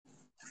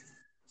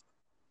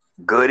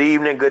Good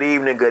evening, good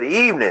evening, good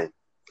evening.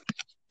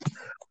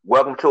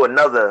 Welcome to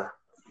another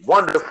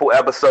wonderful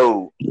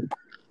episode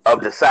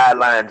of the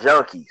Sideline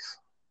Junkies.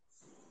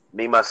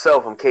 Me,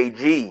 myself, I'm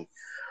KG.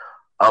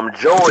 I'm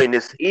joined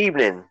this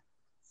evening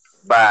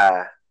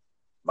by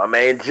my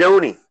man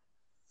Junie.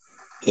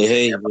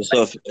 Hey, what's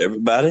up,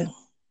 everybody?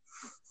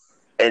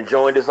 And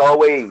joined as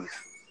always,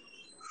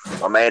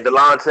 my man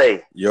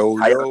Delonte. Yo,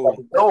 How y'all yo, what's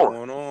doing?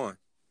 going on?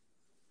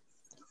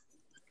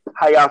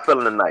 How y'all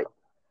feeling tonight?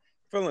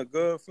 Feeling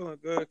good.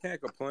 Can't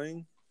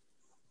complain.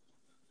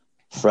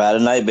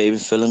 Friday night, baby,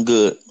 feeling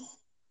good.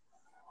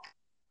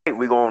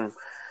 We going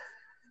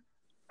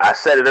I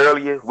said it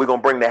earlier, we're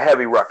gonna bring the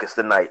heavy ruckus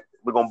tonight.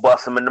 We're gonna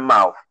bust them in the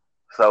mouth.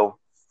 So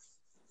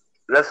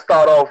let's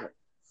start off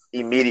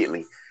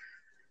immediately.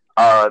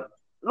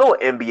 Little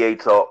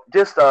NBA talk.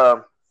 Just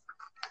some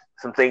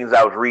things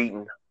I was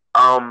reading.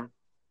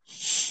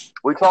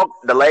 We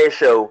talked the last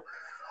show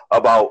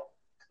about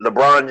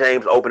LeBron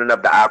James opening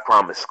up the I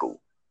Promise School.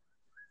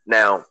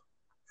 Now,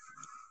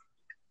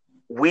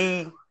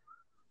 not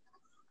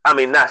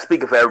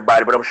speaking for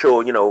everybody, but I'm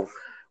sure,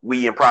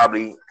 we and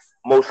probably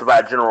most of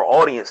our general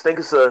audience think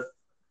it's a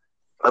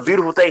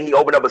beautiful thing. He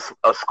opened up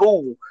a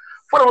school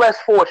for the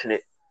less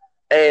fortunate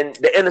and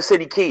the inner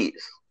city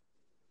kids.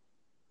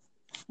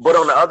 But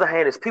on the other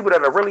hand, it's people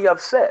that are really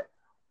upset.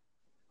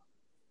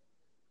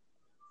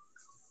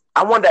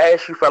 I wanted to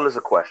ask you fellas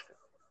a question.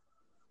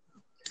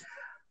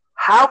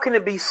 How can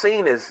it be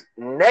seen as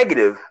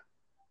negative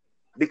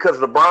because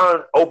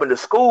LeBron opened a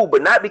school,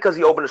 but not because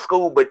he opened a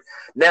school, but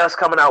now it's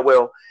coming out,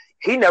 well,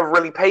 he never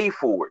really paid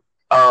for it.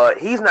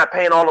 He's not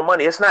paying all the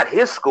money. It's not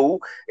his school.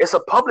 It's a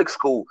public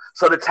school.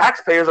 So the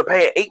taxpayers are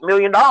paying $8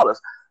 million.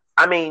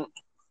 I mean,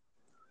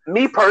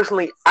 me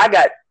personally, I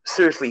got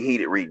seriously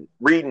heated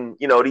reading,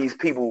 these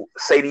people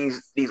say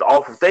these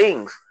awful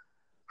things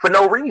for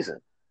no reason.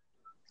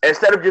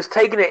 Instead of just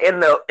taking it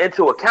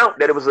into account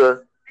that it was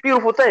a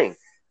beautiful thing.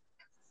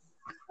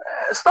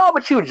 Start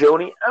with you,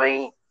 Joni. I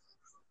mean,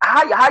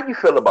 how you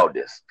feel about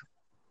this?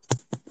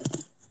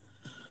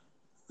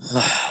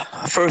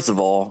 First of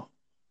all,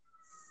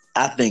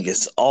 I think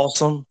it's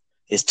awesome.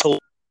 It's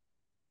total.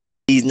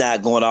 He's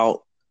not going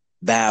out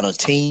buying a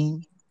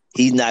team.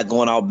 He's not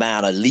going out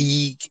buying a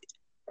league.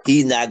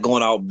 He's not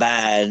going out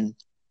buying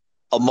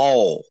a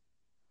mall.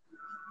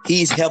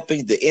 He's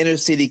helping the inner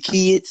city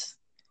kids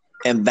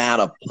and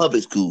buying a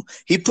public school.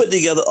 He put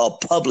together a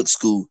public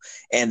school,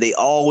 and they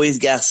always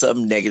got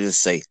something negative to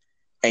say.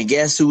 And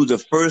guess who the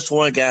first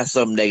one got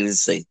something negative to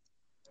say?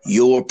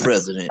 Your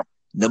president,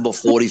 number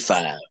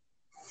 45.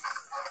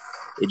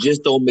 It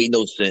just don't make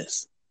no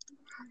sense.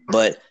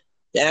 But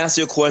to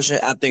answer your question,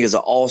 I think it's an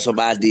awesome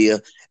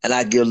idea, and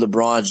I give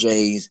LeBron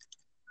James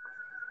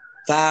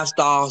 5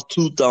 stars,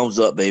 2 thumbs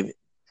up, baby.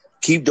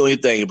 Keep doing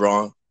your thing,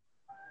 LeBron.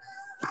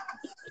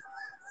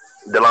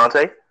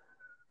 Delonte?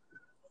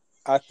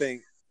 I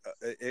think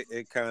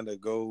it kind of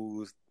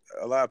goes.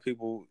 A lot of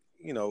people,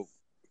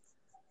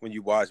 when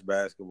you watch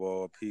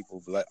basketball,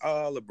 people be like,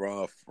 "Oh,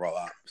 LeBron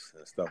flops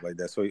and stuff like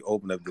that." So he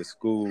opened up this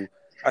school.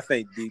 I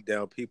think deep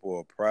down people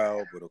are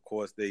proud, but of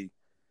course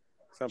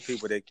some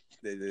people they're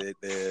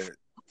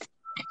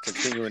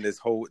continuing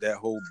that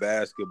whole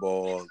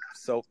basketball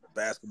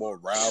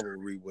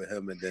rivalry with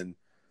him, and then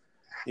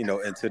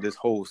into this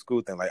whole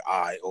school thing. Like,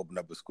 I opened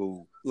up a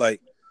school. Like,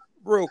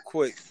 real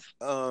quick,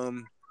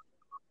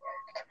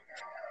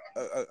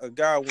 a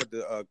guy I went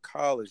to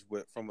college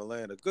with from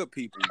Atlanta, good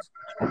peoples.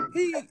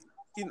 He,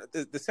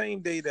 the same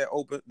day that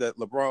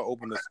LeBron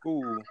opened the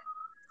school,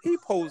 he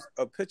posted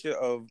a picture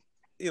of,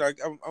 I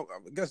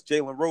guess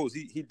Jalen Rose.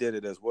 He did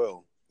it as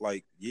well,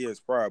 like years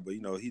prior, but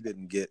he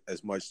didn't get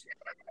as much,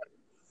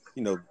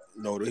 he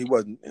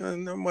wasn't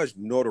not much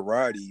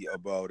notoriety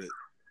about it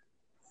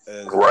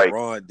as Right.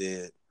 LeBron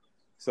did.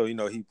 So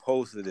he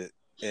posted it,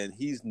 and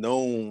he's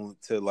known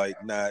to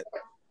not.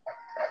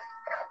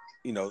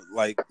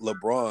 Like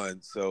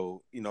LeBron.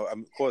 So,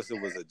 of course it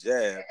was a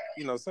jab,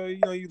 so,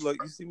 you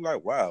seem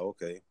like, wow,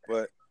 okay.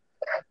 But,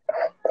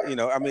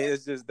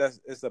 it's just,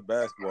 it's a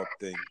basketball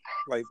thing.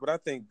 Like, but I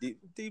think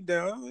deep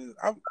down,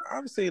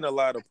 I'm seeing a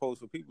lot of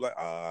posts where people like,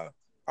 I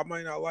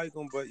might not like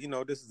him, but,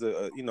 this is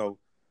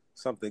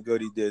something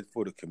good he did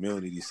for the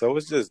community. So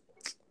it's just,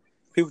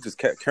 people just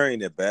kept carrying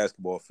their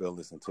basketball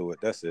feelings into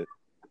it. That's it.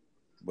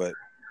 But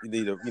you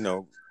need to,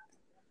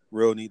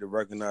 real need to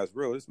recognize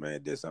real. This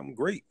man did something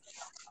great.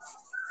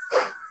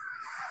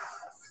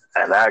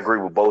 And I agree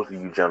with both of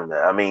you gentlemen.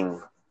 I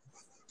mean,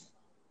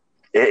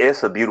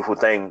 it's a beautiful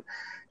thing.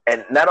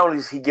 And not only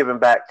is he giving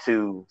back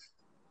to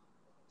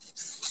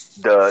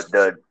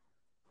the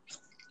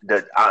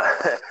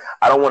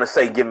I don't want to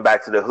say giving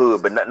back to the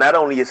hood, but not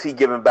only is he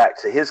giving back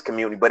to his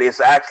community, but it's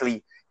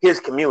actually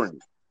his community.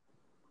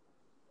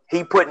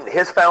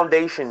 His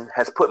foundation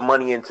has put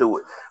money into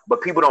it, but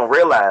people don't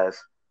realize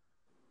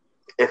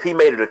if he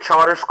made it a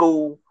charter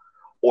school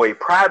or a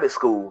private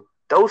school,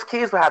 those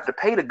kids will have to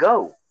pay to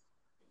go.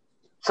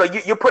 So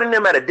you're putting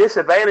them at a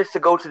disadvantage to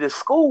go to this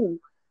school,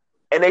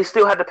 and they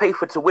still have to pay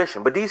for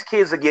tuition. But these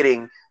kids are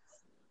getting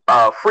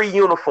free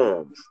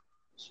uniforms,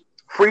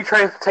 free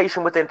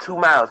transportation within 2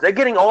 miles. They're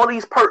getting all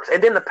these perks,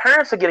 and then the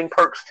parents are getting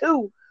perks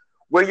too,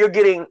 where you're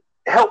getting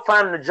help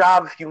finding a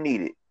job if you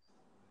need it.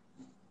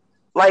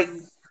 Like,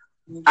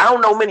 I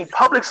don't know many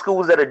public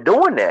schools that are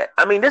doing that.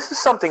 I mean, this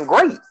is something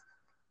great.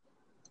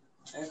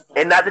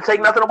 And not to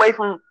take nothing away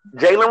from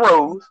Jalen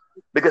Rose,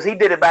 because he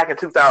did it back in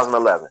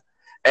 2011.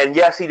 And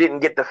yes, he didn't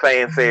get the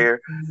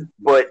fanfare,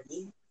 but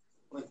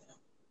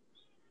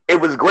it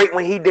was great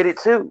when he did it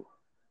too.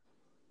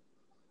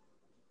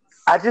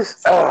 I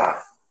just,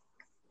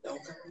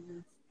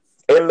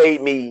 it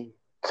made me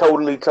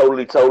totally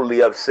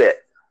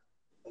upset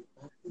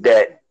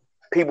that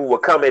people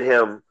would come at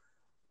him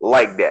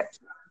like that.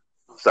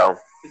 So,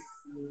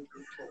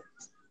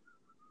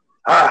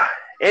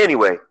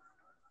 anyway,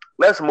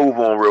 let's move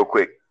on real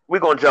quick. We're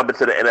going to jump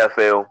into the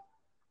NFL.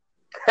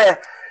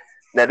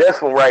 Now,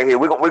 this one right here,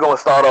 we're going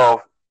to start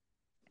off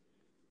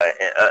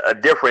a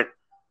different.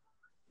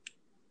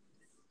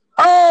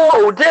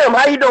 Oh, Jim,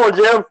 how you doing,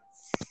 Jim?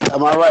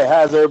 I'm all right.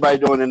 How's everybody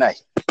doing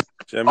tonight?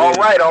 Jimmy. All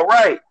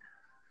right.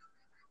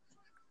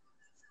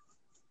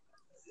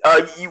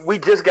 We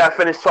just got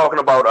finished talking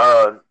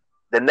about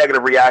the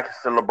negative reactions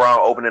to LeBron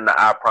opening the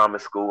I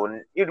Promise school,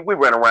 and we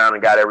ran around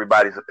and got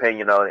everybody's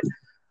opinion on it.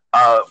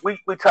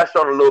 We touched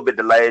on it a little bit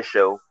the last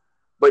show,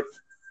 but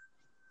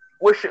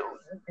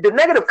the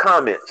negative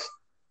comments?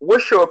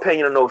 What's your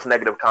opinion on those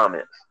negative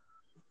comments?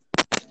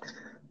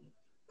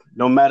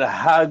 No matter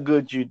how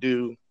good you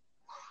do,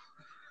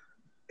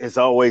 it's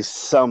always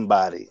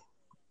somebody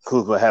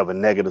who's going to have a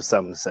negative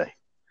something to say.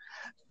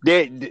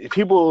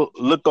 People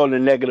look on the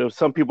negative.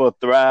 Some people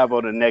thrive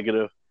on the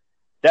negative.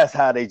 That's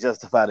how they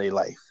justify their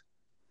life.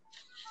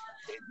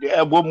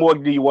 What more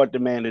do you want the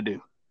man to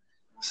do?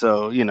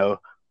 So,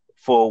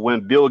 for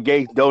when Bill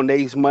Gates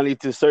donates money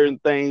to certain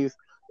things,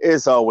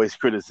 it's always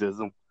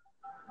criticism.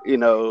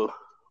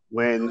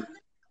 When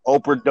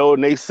Oprah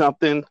donates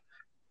something,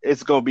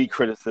 it's going to be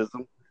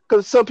criticism.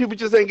 Because some people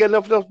just ain't got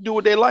enough to do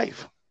with their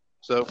life.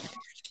 So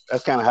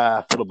that's kind of how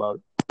I feel about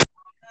it.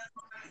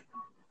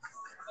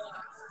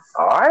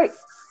 All right.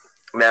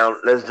 Now,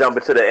 let's jump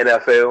into the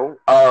NFL.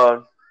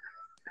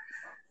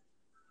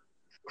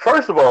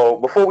 First of all,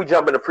 before we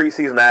jump into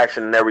preseason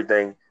action and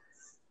everything,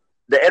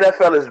 the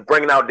NFL is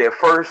bringing out their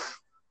first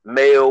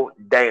male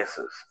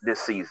dancers this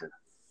season.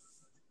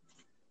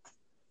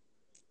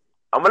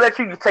 I'm going to let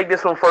you take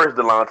this one first,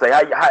 Delonte.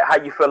 How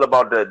you feel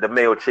about the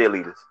male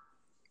cheerleaders?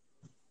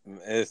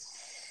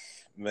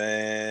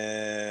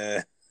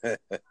 Man.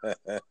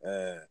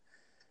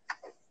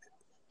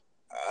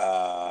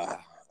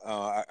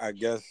 I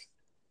guess,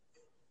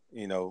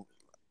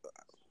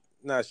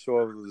 not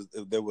sure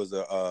if there was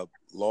a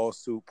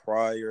lawsuit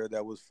prior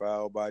that was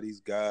filed by these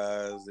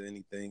guys or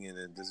anything, and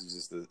then this is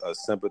just a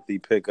sympathy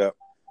pickup.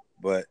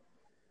 But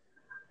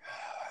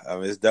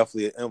it's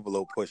definitely an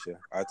envelope pusher.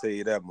 I'll tell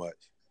you that much.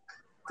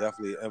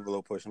 Definitely an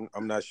envelope pusher.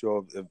 I'm not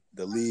sure if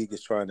the league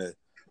is trying to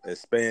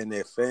expand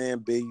their fan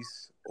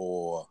base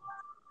or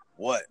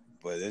what,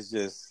 but it's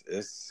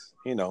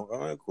and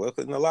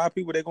a lot of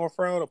people, they're gonna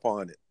frown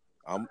upon it.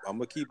 I'm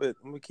gonna keep it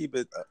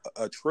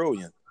a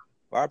trillion.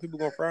 A lot of people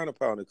gonna frown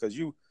upon it because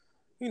you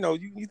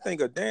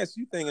think of dance,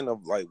 you thinking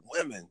of like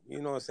women,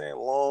 you know what I'm saying,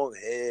 long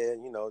hair,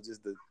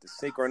 just the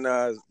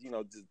synchronized,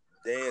 the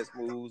dance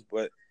moves,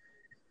 but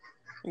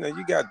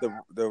you got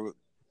the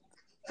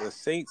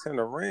Saints and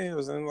the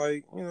Rams, and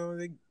they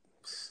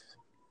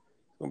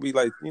gonna be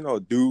like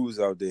dudes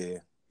out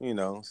there,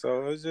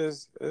 so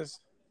it's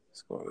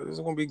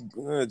gonna be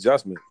an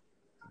adjustment,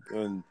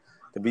 and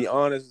to be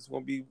honest, it's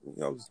gonna be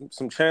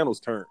some channels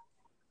turn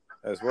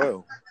as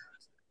well.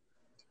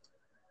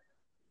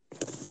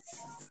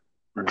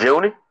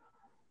 Juni?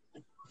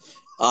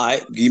 All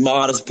right, give you my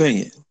honest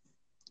opinion.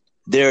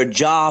 There are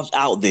jobs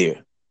out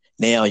there.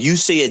 Now, you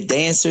say it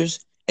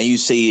dancers and you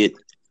say it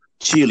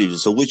cheerleaders.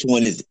 So which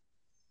one is it?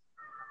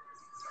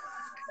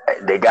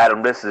 They got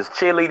them listed as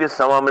cheerleaders.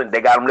 Some of them, they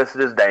got them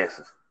listed as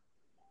dancers.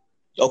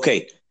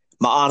 Okay,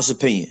 my honest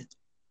opinion.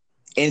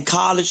 In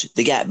college,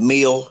 they got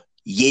male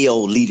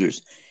Yale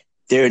leaders.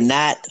 They're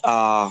not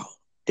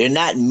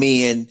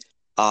men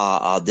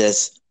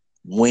that's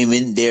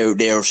women.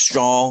 They're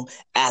strong,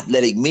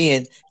 athletic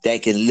men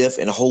that can lift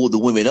and hold the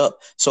women up.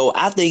 So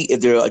I think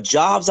if there are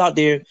jobs out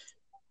there,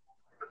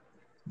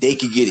 they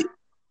can get it.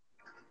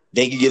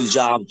 They can get a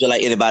job just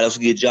like anybody else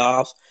can get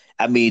jobs.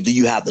 I mean, do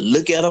you have to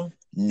look at them?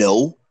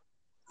 No.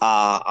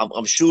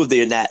 I'm sure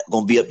they're not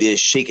going to be up there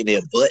shaking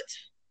their butt.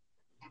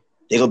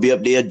 They're going to be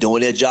up there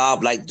doing their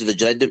job like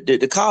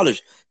the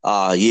college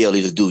Yale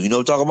leaders do. You know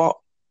what I'm talking about?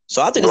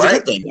 So I think it's a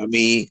good thing. I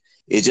mean,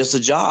 it's just a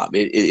job.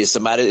 It's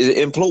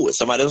somebody employed.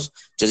 Somebody else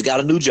just got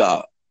a new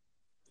job.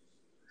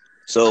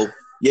 So,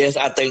 yes,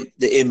 I think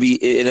the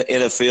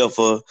NFL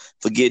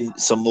for getting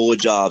some more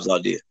jobs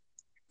out there.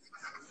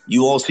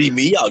 You won't see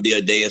me out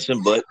there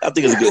dancing, but I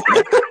think it's a good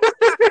thing.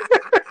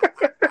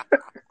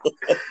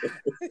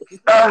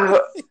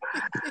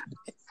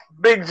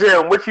 Big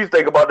Jim, what you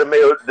think about the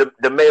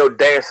male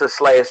dancer /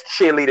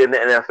 cheerleader in the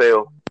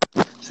NFL?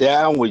 See,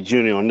 I'm with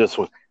Junior on this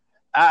one.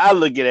 I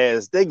look at it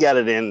as they got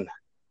it in.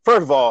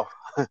 First of all,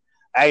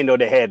 I didn't know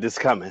they had this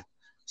coming.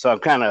 So I'm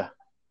kind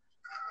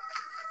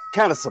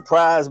of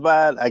surprised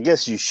by it. I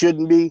guess you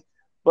shouldn't be,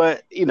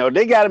 but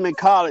they got him in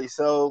college,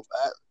 so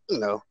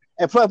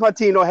and plus my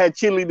team don't have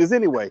cheerleaders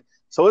anyway,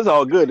 so it's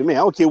all good to me. I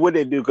don't care what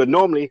they do, because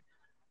normally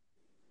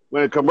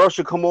when a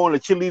commercial come on, the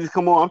cheerleaders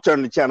come on, I'm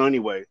turning the channel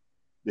anyway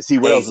to see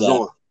what else is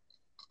on.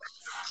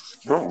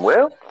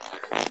 Well,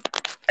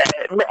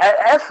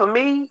 as for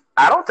me,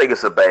 I don't think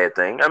it's a bad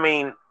thing. I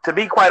mean, to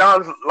be quite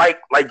honest, like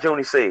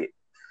Junie said,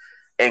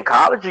 in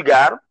college you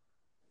got them,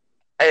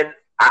 and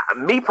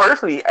me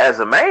personally, as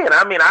a man,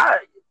 I mean,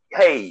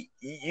 hey,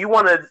 you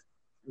want to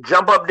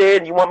jump up there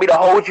and you want me to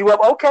hold you up?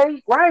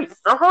 Okay, right.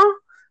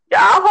 Yeah,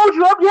 I'll hold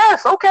you up.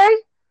 Yes, okay.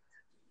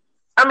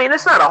 I mean,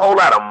 it's not a whole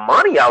lot of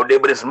money out there,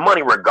 but it's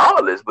money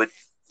regardless. But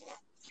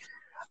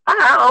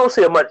I don't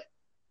see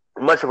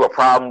much of a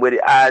problem with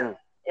it.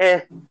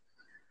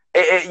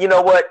 You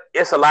know what?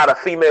 It's a lot of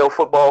female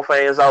football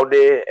fans out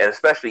there, and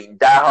especially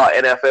diehard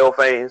NFL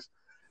fans,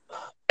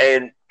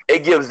 and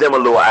it gives them a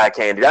little eye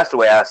candy. That's the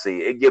way I see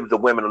it. It gives the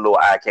women a little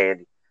eye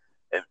candy,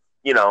 and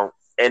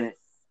and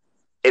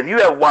if you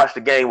ever watched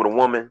a game with a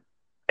woman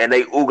and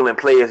they oogling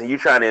players and you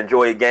trying to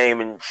enjoy a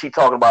game and she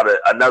talking about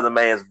another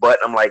man's butt,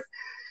 I'm like,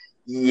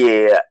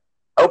 yeah,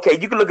 okay,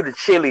 you can look at the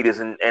cheerleaders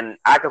and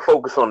I can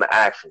focus on the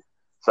action.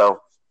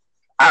 So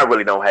I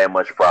really don't have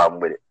much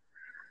problem with it.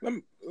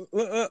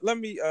 Let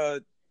me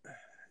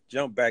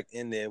jump back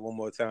in there one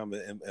more time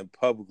and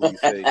publicly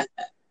say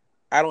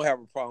I don't have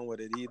a problem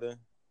with it either.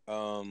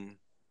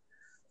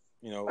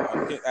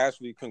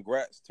 Actually,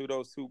 congrats to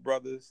those two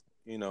brothers.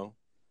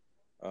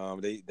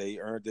 They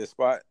earned their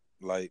spot,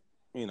 and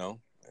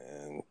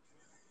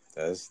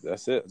that's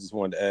it. I just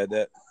wanted to add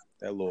that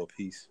little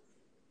piece.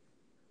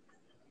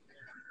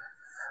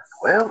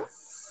 Well,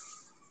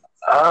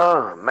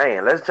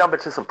 man, let's jump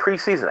into some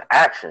preseason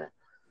action.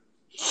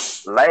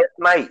 Last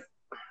night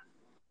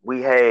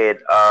we had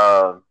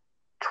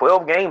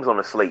 12 games on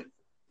the slate.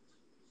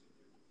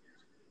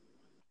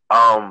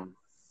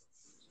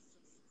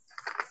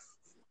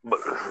 But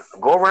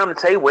go around the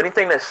table.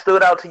 Anything that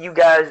stood out to you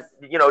guys,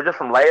 just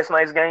from last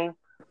night's game?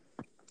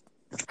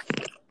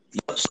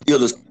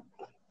 Steelers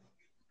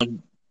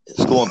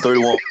scoring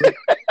 31.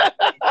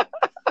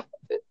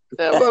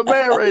 That's my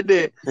man right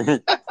there.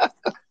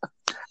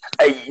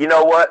 Hey, you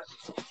know what?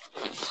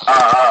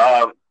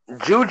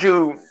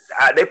 Juju,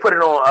 they put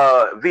it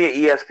on via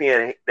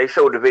ESPN. They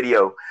showed the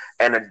video,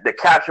 and the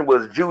caption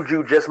was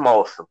 "Juju just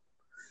mossed him,"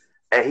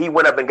 and he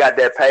went up and got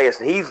that pass.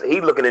 And he's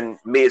looking in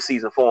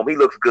mid-season form. He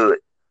looks good.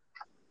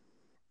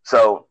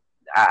 So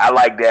I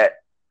like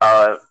that.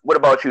 What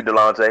about you,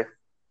 Delonte?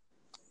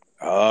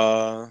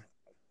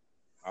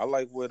 I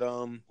like what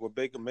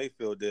Baker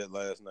Mayfield did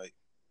last night.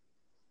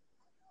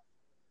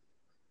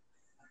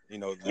 You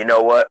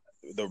know what?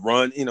 The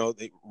run,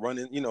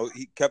 running.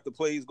 He kept the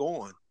plays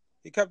going.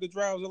 He kept the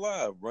drives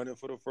alive, running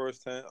for the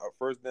first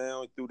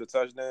down, through the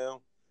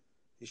touchdown.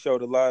 He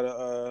showed a lot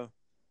of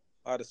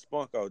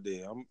spunk out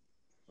there.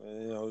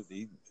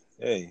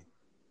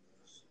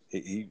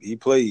 He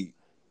played.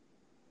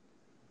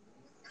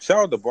 Shout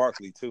out to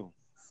Barkley too,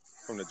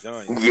 from the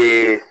Giants.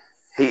 Yeah,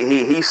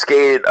 he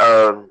scared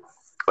a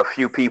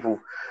few people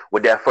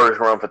with that first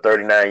run for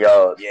 39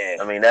 yards. Yeah,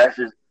 I mean that's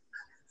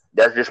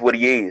just what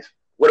he is.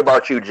 What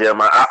about you, Jim?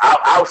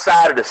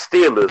 Outside of the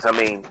Steelers, I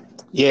mean,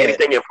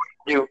 anything in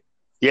you?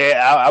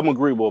 Yeah, I'm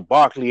agree with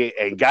Barkley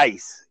and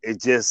Geis.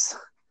 It just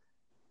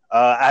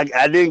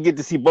I didn't get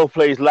to see both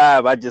plays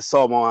live. I just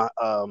saw them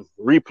on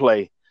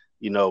replay.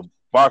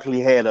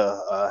 Barkley had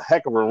a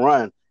heck of a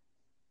run.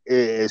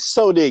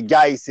 So did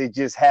Geis. It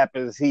just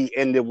happens he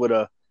ended with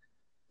a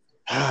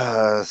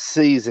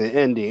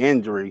season-ending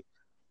injury.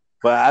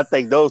 But I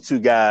think those two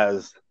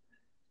guys,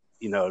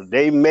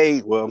 they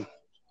may,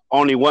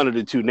 only one of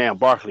the two now,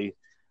 Barkley,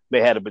 may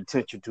have the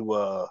potential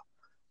to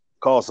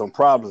cause some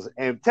problems.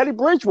 And Teddy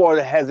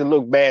Bridgewater hasn't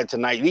looked bad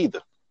tonight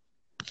either.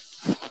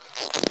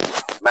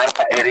 Man,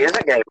 it is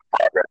a game of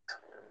progress.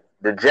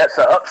 The Jets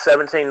are up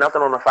 17-0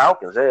 on the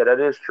Falcons. Yeah, that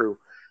is true.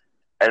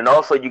 And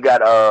also you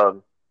got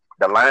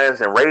the Lions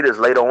and Raiders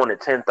later on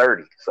at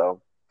 10:30. So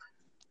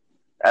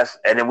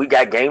and then we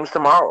got games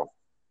tomorrow.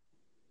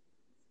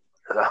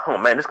 Oh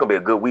man, this is gonna be a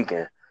good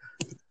weekend.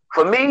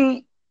 For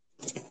me,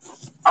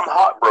 I'm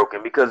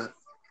heartbroken because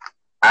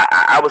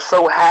I was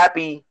so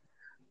happy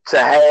to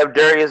have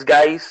Darius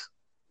Geis,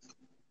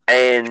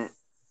 and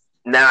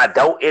now I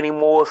don't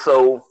anymore.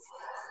 So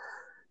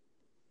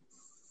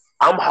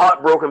I'm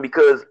heartbroken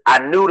because I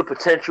knew the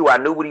potential. I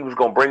knew what he was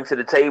going to bring to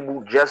the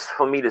table. Just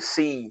for me to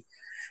see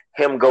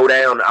him go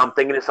down, I'm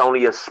thinking it's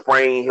only a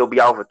sprain. He'll be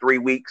out for 3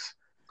 weeks.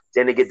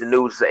 Then they get the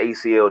news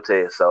it's an ACL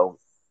tear. So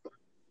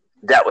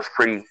that was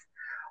pretty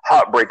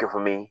heartbreaking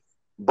for me.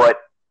 But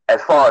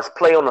as far as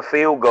play on the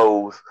field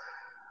goes,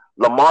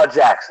 Lamar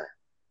Jackson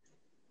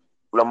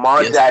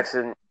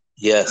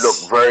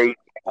looked very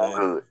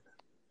good.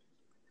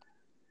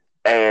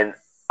 And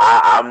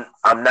I'm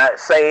not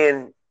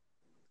saying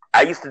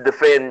I used to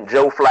defend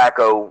Joe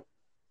Flacco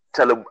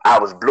till I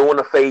was blue in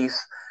the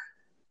face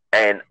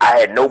and I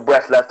had no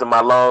breath left in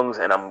my lungs,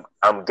 and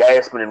I'm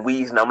gasping and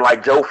wheezing. I'm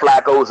like, Joe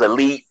Flacco's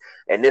elite,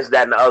 and this,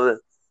 that, and the other.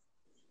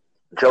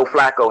 Joe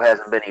Flacco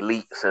hasn't been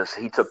elite since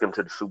he took them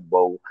to the Super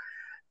Bowl,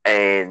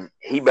 and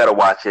he better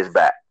watch his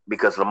back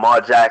because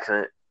Lamar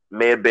Jackson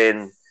may have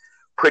been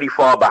pretty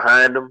far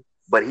behind him,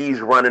 but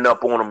he's running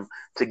up on him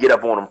to get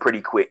up on him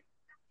pretty quick,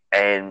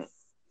 and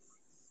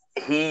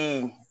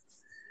he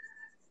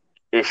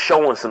is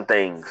showing some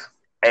things.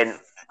 And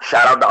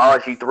shout out to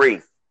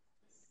RG3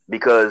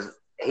 because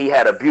he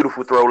had a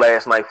beautiful throw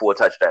last night for a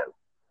touchdown.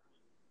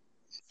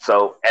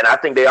 So, and I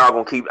think they are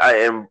going to keep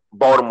in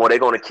Baltimore. They're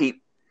going to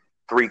keep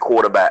 3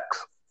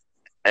 quarterbacks,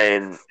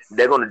 and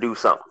they're going to do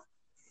something.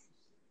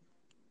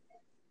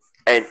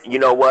 And you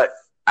know what?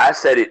 I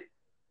said it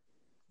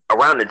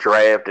around the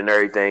draft and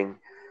everything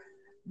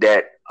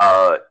that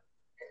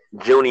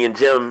Junie and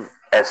Jim,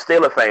 as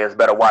Steelers fans,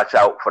 better watch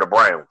out for the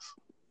Browns.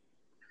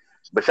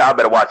 But y'all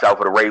better watch out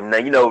for the Ravens. Now,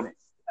 you know,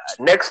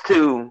 next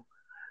to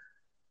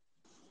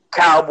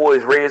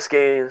Cowboys,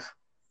 Redskins,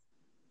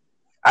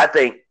 I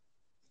think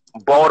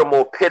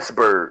Baltimore,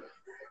 Pittsburgh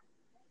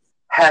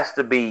has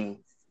to be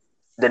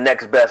the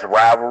next best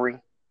rivalry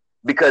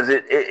because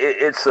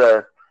it's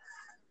a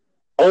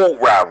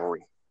old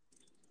rivalry.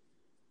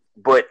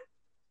 But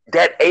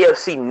that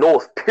AFC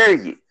North,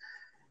 period,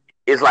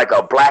 is like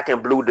a black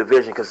and blue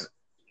division because,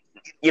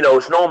 you know,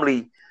 it's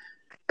normally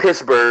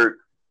Pittsburgh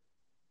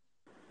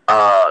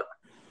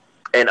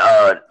and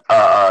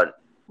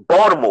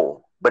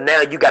Baltimore. But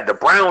now you got the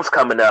Browns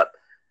coming up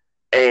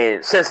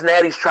and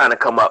Cincinnati's trying to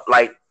come up.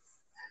 Like,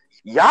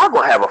 y'all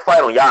going to have a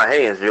fight on y'all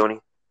hands, Junie.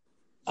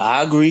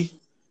 I agree.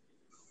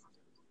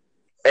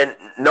 And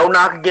no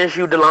knock against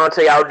you,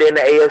 Delonte, out there in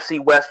the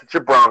AFC West with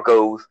your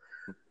Broncos.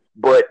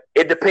 But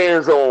it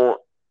depends on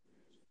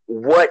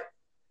what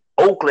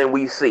Oakland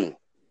we see.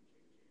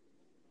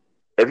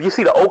 If you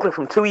see the Oakland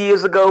from 2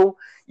 years ago,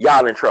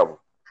 y'all in trouble.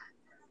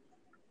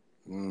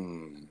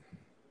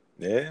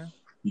 Yeah.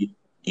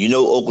 You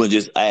know, Oakland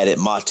just added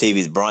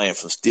Martavis Bryant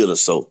from Steelers,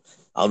 so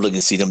I'm looking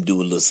to see them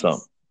do a little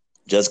something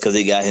just because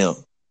they got him.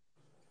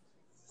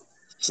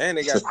 And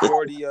they got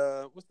Jordy,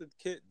 what's the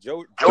kid?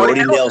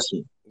 Jordy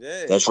Nelson.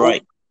 Yeah. That's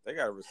right. They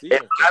got a receiver.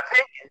 In my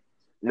opinion,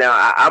 now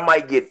I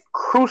might get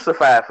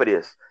crucified for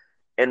this.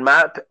 In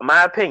my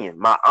opinion,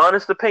 my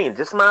honest opinion,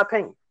 just my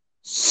opinion,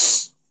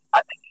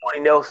 I think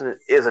Jordy Nelson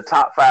is a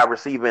top 5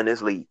 receiver in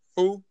this league.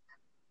 Who?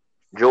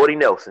 Jordy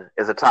Nelson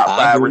is a top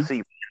 5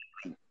 receiver.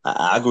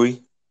 I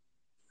agree.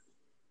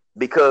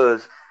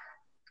 Because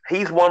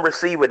he's one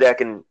receiver that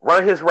can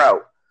run his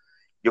route.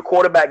 Your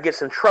quarterback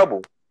gets in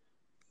trouble.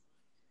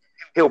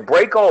 He'll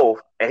break off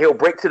and he'll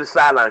break to the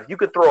sideline. If you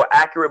can throw an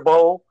accurate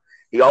ball,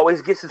 he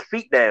always gets his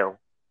feet down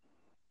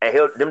and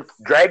he'll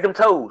drag them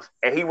toes,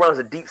 and he runs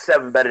a deep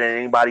 7 better than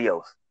anybody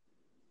else.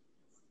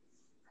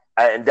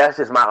 And that's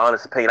just my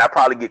honest opinion. I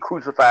probably get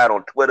crucified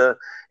on Twitter,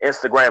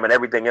 Instagram, and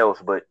everything else,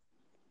 but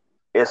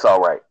it's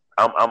all right.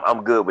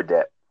 I'm good with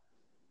that.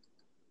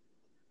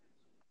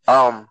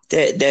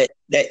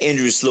 That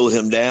injury slowed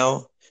him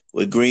down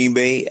with Green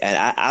Bay, and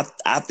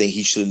I think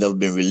he should have never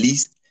been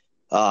released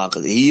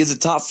because he is a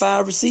top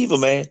 5 receiver,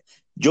 man.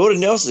 Jordan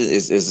Nelson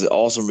is an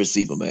awesome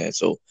receiver, man.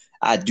 So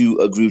I do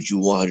agree with you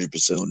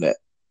 100% on that.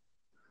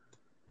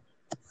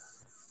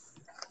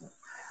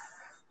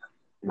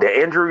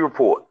 The injury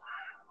report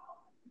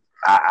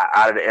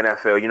out of the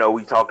NFL, you know,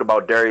 we talked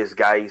about Darius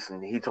Geis,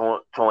 and he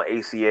torn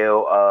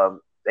ACL.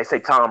 They say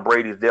Tom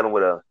Brady's dealing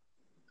with a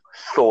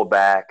sore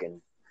back,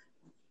 and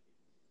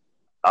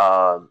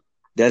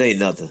that ain't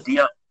nothing.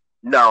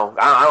 No,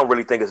 I don't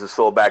really think it's a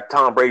sore back.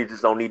 Tom Brady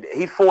just don't need –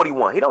 he's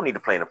 41. He don't need to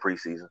play in the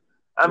preseason.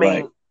 I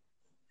mean,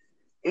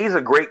 He's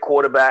a great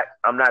quarterback.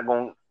 I'm not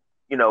going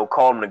to,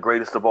 call him the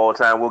greatest of all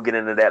time. We'll get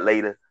into that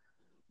later.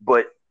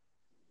 But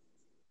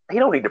he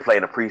don't need to play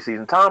in the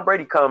preseason. Tom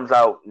Brady comes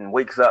out and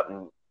wakes up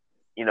and,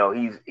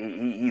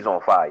 he's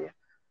on fire.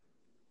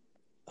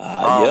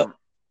 Yep.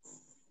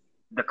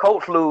 The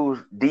Colts lose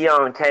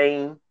Deion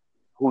Kane,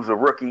 who's a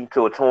rookie,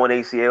 to a torn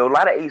ACL. A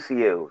lot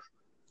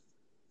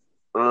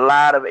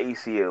of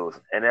ACLs,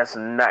 and that's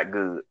not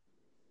good.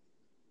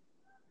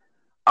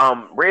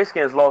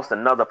 Redskins lost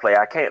another player.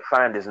 I can't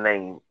find his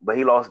name, but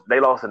they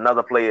lost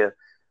another player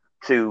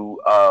to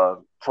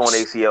torn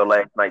ACL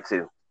last night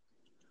too.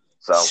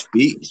 So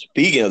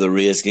speaking of the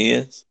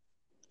Redskins,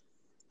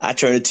 I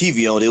turned the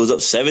TV on. It was up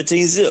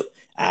 17-0.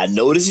 I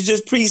know this is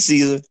just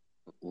preseason.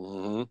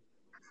 Mm-hmm.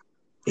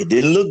 It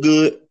didn't look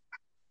good.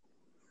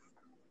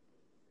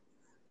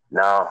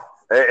 No,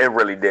 it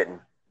really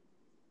didn't.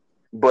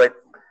 But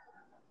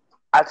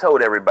I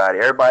told everybody,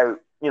 when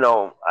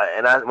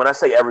I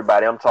say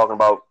everybody, I'm talking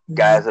about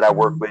guys that I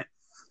work with.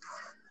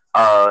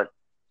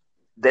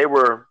 They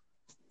were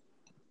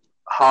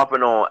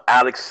hopping on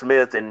Alex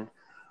Smith and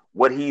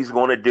what he's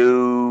going to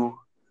do,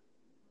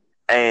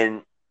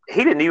 and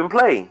he didn't even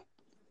play.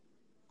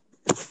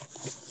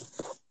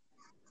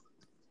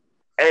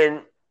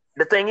 And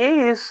the thing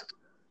is,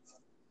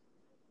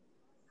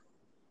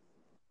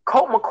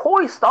 Colt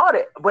McCoy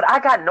started, but I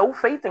got no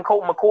faith in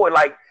Colt McCoy.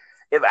 Like,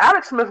 if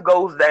Alex Smith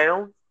goes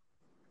down,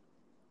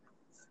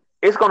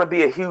 it's going to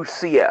be a huge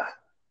CF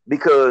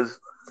because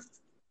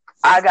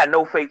I got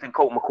no faith in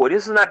Colt McCoy.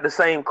 This is not the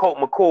same Colt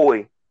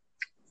McCoy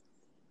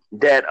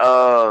that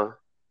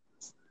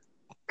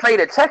played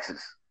at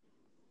Texas.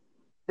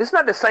 This is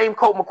not the same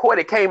Colt McCoy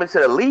that came into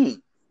the league.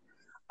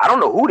 I don't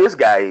know who this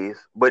guy is,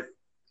 but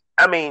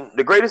I mean,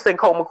 the greatest thing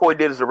Colt McCoy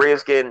did as a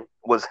Redskin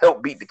was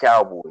help beat the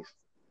Cowboys.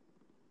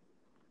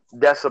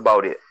 That's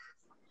about it.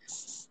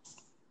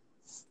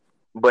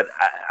 But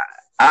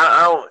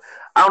I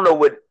don't know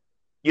what,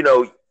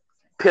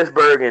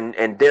 Pittsburgh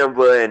and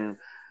Denver and,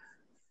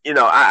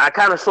 I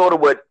kind of sort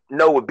of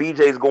know what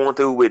BJ's going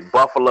through with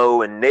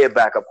Buffalo and their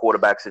backup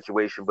quarterback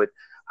situation, but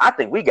I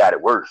think we got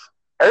it worse.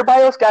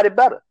 Everybody else got it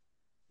better.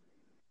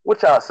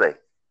 What y'all say?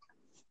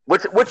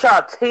 What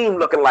y'all team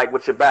looking like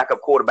with your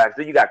backup quarterbacks?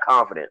 Do you got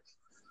confidence?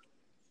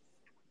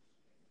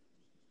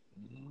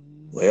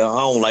 Well,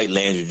 I don't like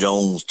Landry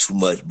Jones too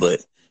much,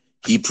 but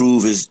he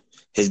proved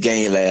his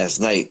game last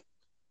night.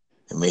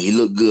 I mean, he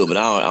looked good, but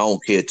I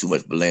don't care too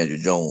much for Landry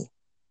Jones.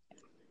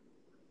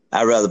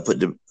 I'd rather put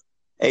the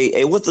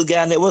hey, what's the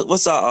guy name?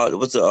 What's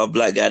the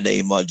black guy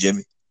name?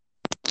 Jimmy?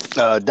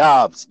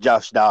 Dobbs,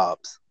 Josh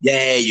Dobbs. Yeah,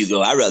 there you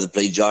go. I'd rather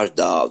play Josh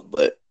Dobbs,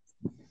 but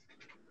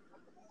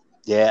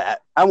yeah,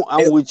 I'm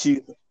with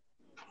you.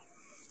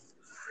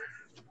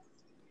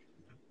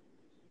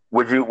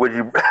 Would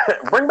you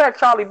bring back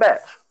Charlie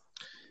Batch?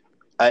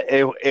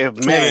 I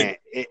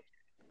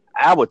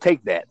would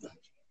take that.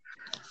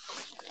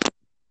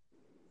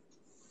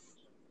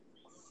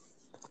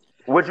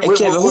 Who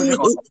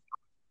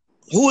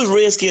is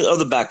Redskins'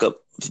 other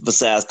backup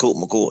besides Colt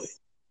McCoy?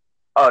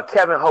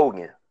 Kevin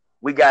Hogan.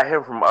 We got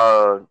him from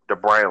the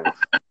Browns.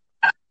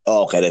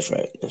 Oh, okay, that's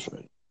right.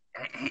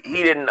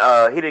 He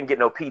didn't get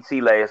no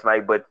PT last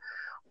night, but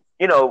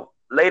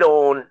later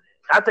on,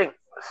 I think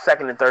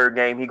second and third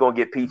game he gonna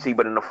get PT,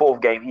 but in the fourth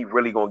game he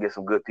really gonna get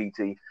some good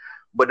PT.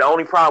 But the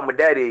only problem with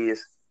that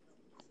is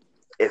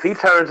if he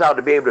turns out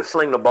to be able to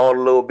sling the ball a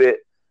little bit,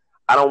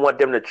 I don't want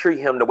them to treat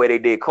him the way they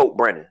did Colt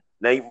Brennan.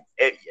 Now,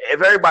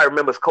 if everybody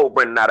remembers Colt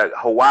Brennan out of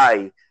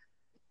Hawaii,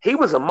 he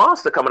was a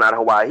monster coming out of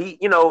Hawaii.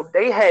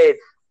 They had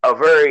a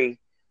very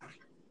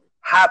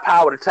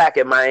high-powered attack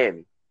at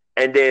Miami,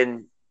 and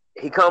then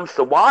he comes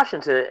to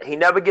Washington. He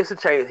never gets a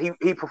chance.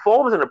 He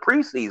performs in the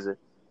preseason,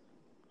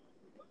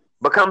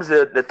 becomes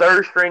the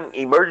third-string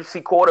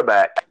emergency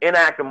quarterback,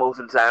 inactive most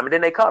of the time, and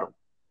then they cut him.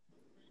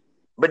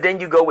 But then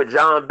you go with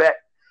John Beck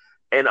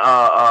and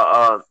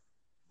a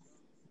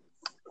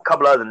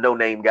couple other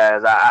no-name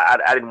guys.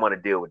 I didn't want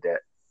to deal with that.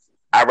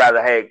 I'd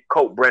rather have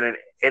Colt Brennan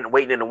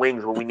waiting in the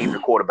wings when we need the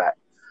quarterback.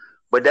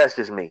 But that's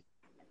just me.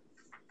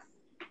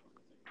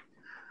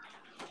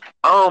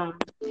 Moving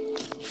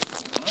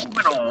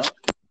on.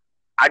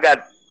 I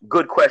got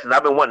good questions.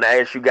 I've been wanting to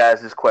ask you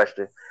guys this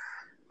question.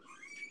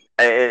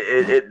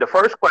 The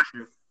first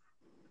question,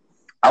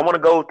 I want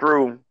to go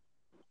through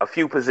a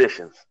few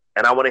positions,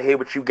 and I want to hear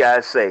what you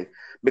guys say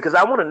because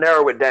I want to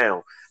narrow it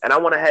down, and I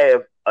want to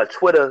have a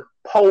Twitter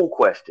poll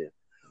question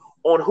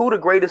on who the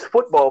greatest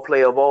football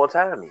player of all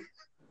time is.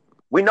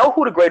 We know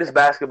who the greatest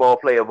basketball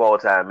player of all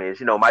time is.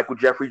 Michael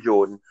Jeffrey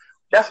Jordan.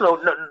 That's no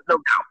doubt.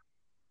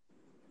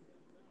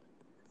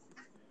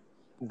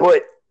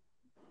 But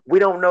we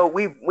don't know.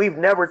 We've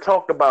never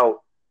talked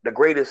about the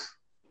greatest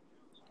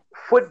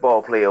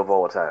football player of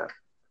all time.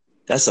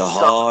 That's a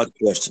hard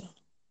question.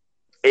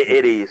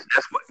 It is.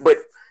 But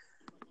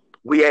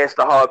we ask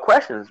the hard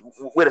questions.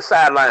 We're the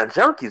sideline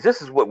junkies.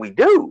 This is what we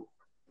do.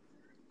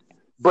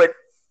 But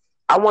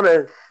I'm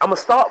gonna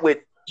start with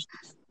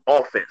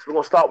offense. We're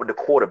gonna start with the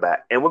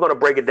quarterback, and we're gonna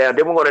break it down.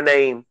 Then we're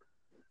gonna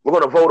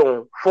vote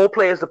on 4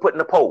 players to put in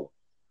the poll.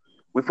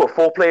 We put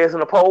 4 players in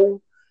the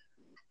poll,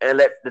 and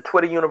let the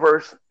Twitter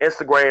universe,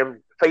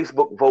 Instagram,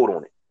 Facebook vote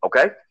on it.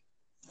 Okay.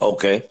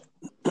 Okay.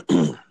 All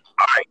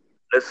right.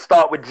 Let's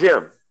start with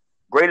Jim.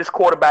 Greatest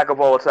quarterback of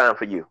all time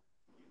for you.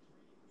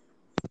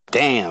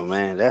 Damn,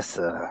 man, that's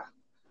All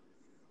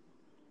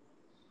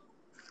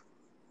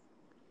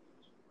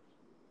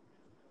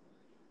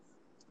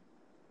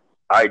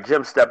right,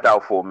 Jim stepped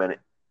out for a minute.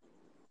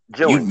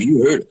 Jim,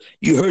 you heard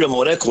him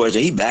on that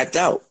question. He backed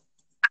out.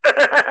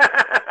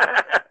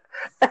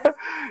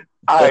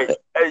 All right,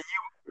 hey,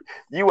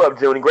 you up,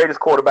 Jimmy? Greatest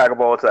quarterback of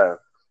all time.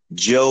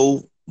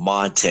 Joe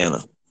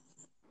Montana.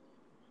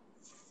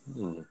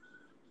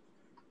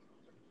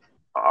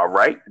 All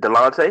right,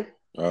 Delonte.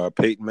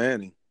 Peyton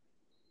Manning.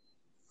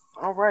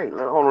 All right,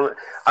 hold on.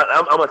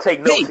 I'm gonna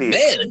take notes here.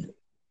 Manning.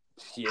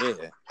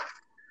 Yeah.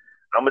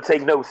 I'm gonna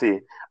take notes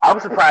here. I'm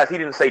surprised he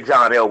didn't say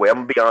John Elway. I'm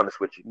gonna be honest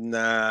with you.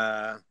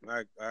 Nah,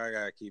 I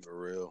gotta keep it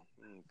real.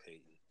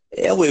 Peyton.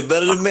 Elway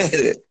better than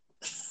Manning.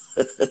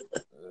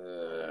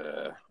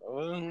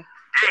 There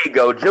you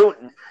go, Jim.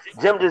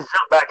 Jim just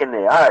jumped back in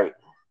there. All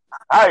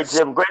right,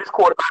 Jim. Greatest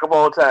quarterback of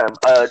all time.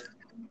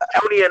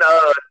 Junie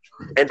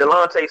and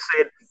Delonte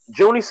said.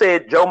 Junie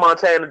said Joe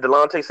Montana.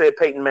 Delonte said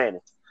Peyton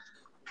Manning.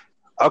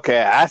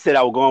 okay. I said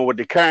I was going with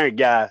the current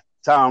guy,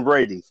 Tom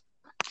Brady.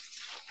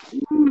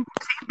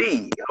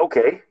 TB.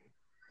 Okay.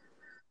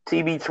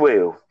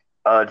 TB12.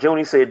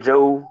 Junie said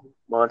Joe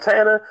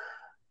Montana.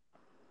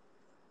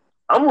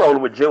 I'm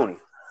rolling with Junie,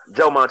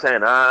 Joe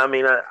Montana. I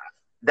mean,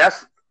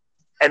 that's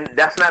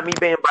not me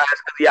being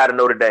biased because he out of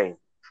Notre Dame.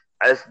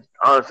 That's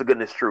honest to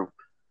goodness true.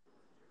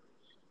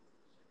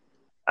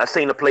 I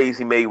seen the plays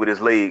he made with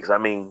his legs. I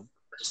mean,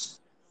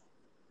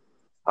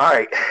 all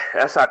right,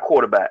 that's our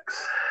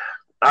quarterbacks.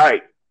 All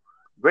right,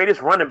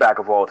 greatest running back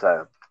of all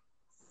time.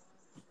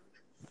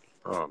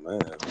 Oh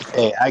man.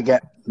 Hey,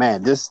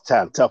 this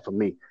time tough for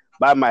me.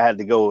 But I might have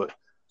to go with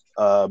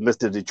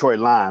Mr. Detroit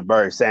Lion,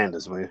 Barry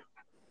Sanders, man.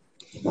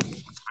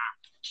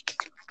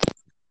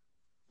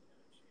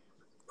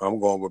 I'm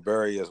going with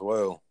Barry as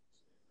well.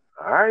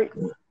 All right,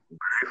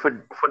 for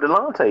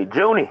Delonte,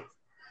 Junie.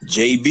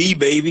 JB,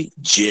 baby.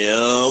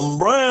 Jim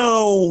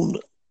Brown.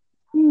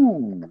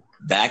 Ooh.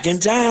 Back in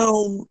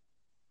town.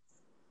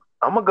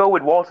 I'm gonna go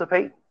with Walter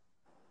Payton.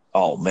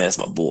 Oh man, that's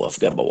my boy. I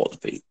forgot about Walter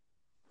Payton.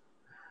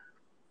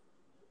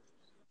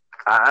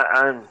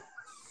 I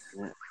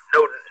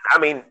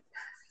mean,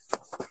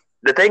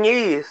 the thing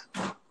is,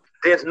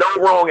 there's no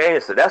wrong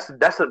answer. That's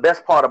the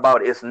best part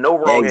about it. It's no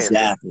wrong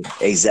answer.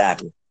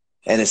 Exactly.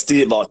 And it's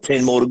still about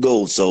 10 more to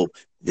go, so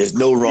there's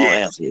no wrong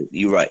answer.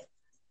 You're right.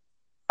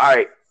 All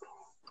right.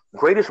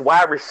 Greatest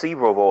wide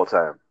receiver of all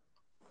time.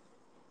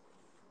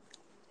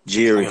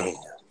 Jerry.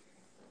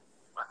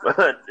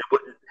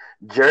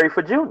 Jerry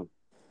for June.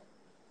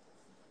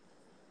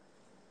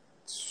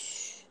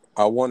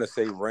 I want to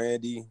say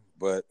Randy,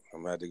 but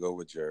I'm going to have to go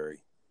with Jerry.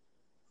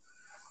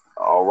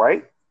 All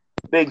right.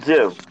 Big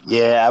Jim.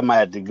 Yeah, I might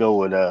have to go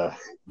with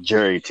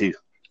Jerry, too.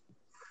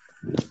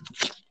 That's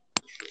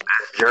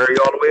Jerry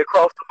all the way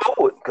across the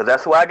board, because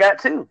that's who I got,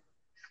 too.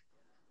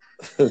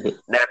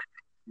 Now,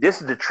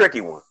 this is the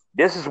tricky one.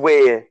 This is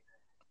where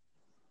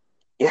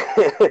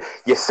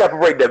you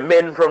separate the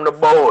men from the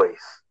boys.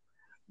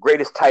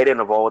 Greatest tight end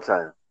of all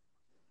time.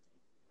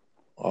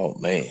 Oh,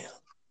 man.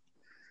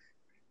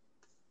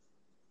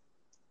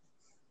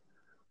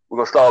 We're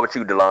going to start with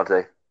you,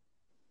 Delonte.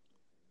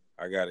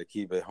 I got to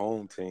keep it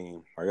home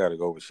team. I got to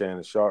go with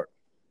Shannon Sharp.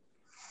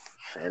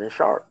 Shannon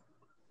Sharp.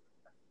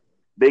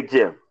 Big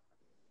Jim.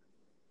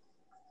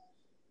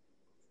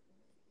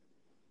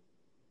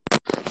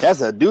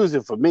 That's a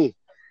doozy for me.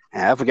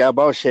 And I forgot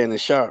about Shannon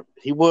Sharp.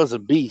 He was a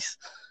beast.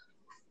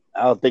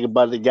 I don't think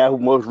about the guy who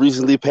most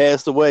recently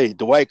passed away,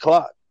 Dwight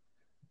Clark.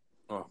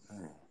 Oh,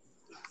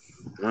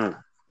 man.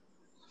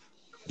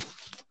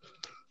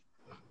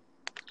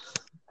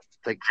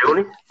 Like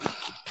Junie?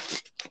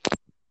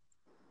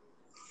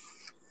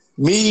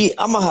 Me,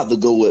 I'm going to have to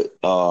go with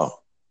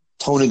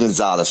Tony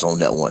Gonzalez on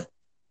that one.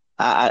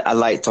 I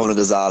like Tony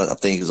Gonzalez. I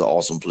think he's an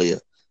awesome player.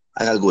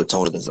 I got to go with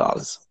Tony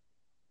Gonzalez.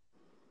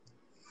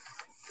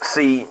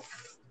 See,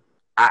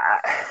 I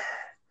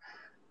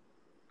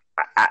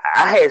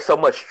had so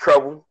much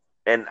trouble,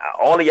 and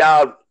all of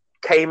y'all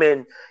came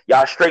in,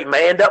 y'all straight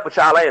manned up with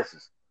y'all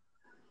answers.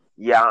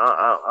 Yeah,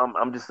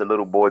 I'm just a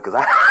little boy because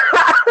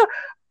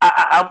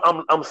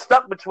I'm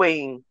stuck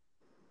between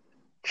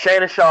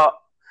Shannon Sharp,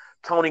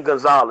 Tony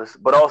Gonzalez,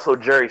 but also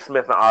Jerry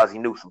Smith and Ozzie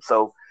Newsome.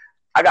 So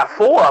I got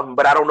 4 of them,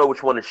 but I don't know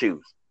which one to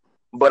choose.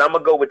 But I'm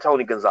gonna go with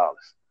Tony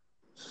Gonzalez.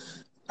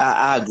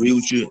 I agree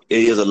with you.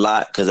 It is a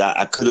lot because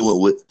I could have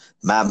went with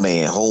my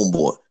man,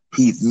 homeboy,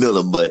 Heath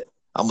Miller, but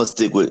I'm going to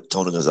stick with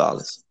Tony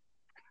Gonzalez.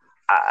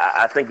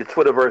 I think the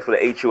Twitterverse would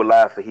have ate you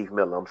alive for Heath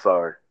Miller. I'm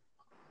sorry.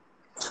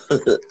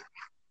 All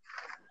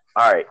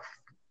right.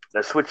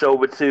 Let's switch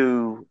over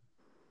to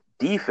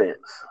defense.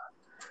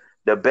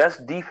 The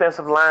best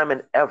defensive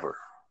lineman ever.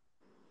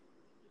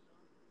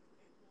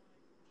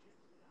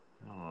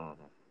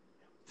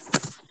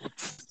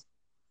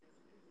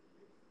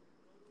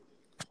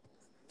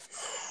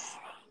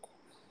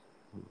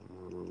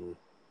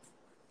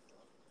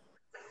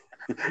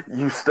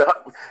 You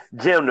stuck?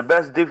 Jim, the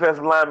best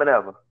defensive lineman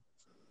ever.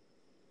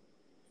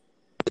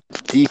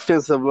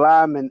 Defensive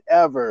lineman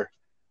ever.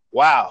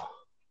 Wow.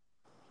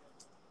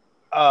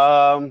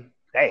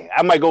 Hey,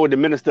 I might go with the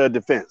Minister of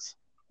Defense,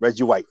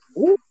 Reggie White.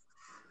 Ooh.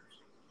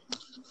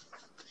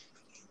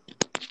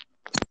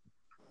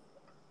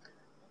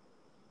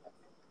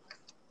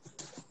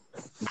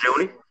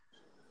 Judy?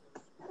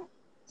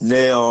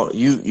 Now,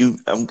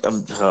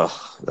 that's a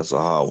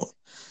hard one.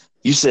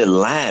 You said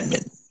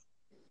lineman.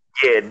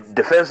 Yeah,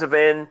 defensive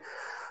end,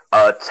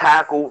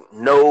 tackle,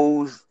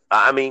 nose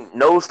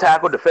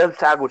tackle, defensive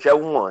tackle,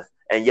 whichever one.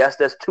 And yes,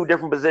 that's 2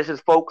 different positions,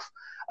 folks.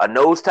 A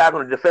nose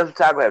tackle and a defensive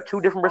tackle have 2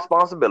 different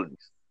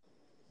responsibilities.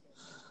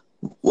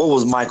 What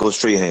was Michael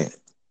Strahan?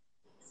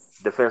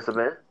 Defensive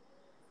end.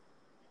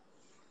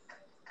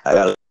 I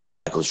got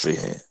Michael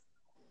Strahan.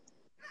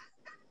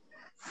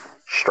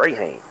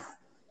 Strahan.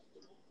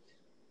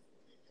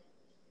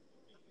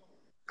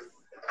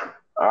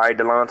 All right,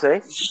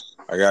 Delonte.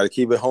 I got to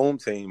keep it home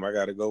team. I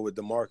got to go with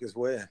DeMarcus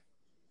Ware.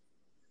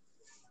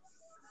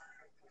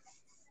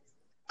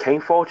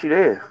 Can't fault you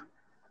there.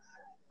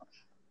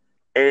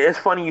 And it's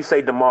funny you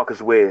say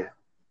DeMarcus Ware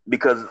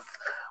because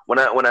when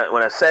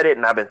I said it,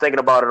 and I've been thinking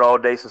about it all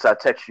day since I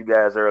texted you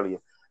guys earlier,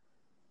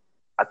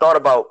 I thought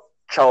about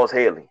Charles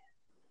Haley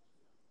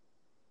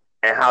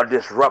and how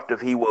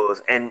disruptive he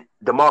was. And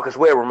DeMarcus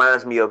Ware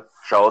reminds me of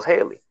Charles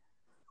Haley.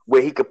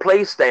 where he could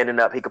play standing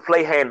up, he could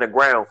play hand to the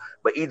ground,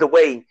 but either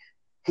way,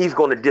 he's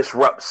going to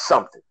disrupt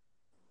something.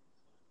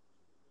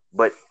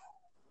 But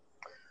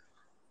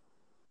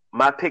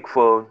my pick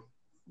for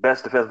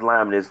best defensive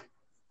lineman is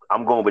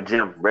I'm going with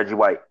Jim, Reggie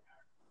White.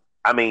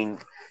 I mean,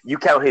 you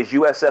count his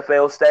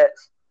USFL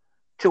stats,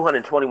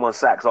 221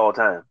 sacks all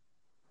time.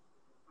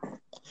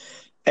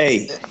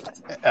 Hey,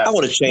 I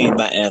want to change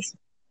my answer.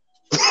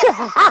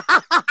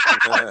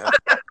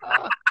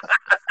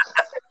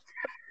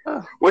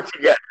 What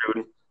you got,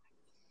 Judy?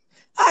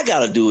 I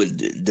got to do what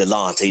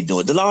Delonte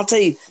doing.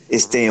 Delonte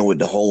is staying with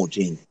the home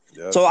team.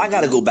 Yes, so I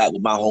got to go back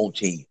with my home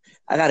team.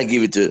 I got to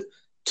give it to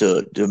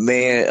the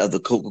man of the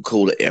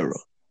Coca-Cola era.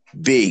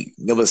 Big,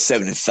 number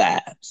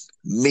 75,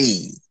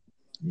 Mean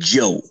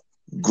Joe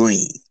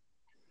Green.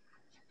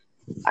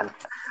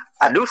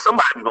 I knew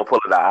somebody was going to pull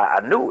it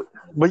out. I knew it.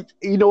 But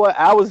you know what?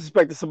 I was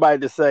expecting somebody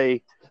to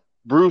say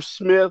Bruce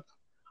Smith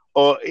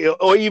or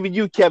even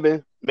you,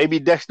 Kevin, maybe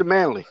Dexter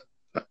Manley.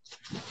 No,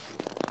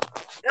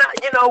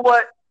 you know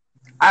what?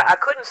 I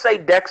couldn't say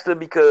Dexter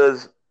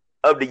because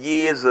of the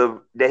years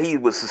of that he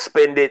was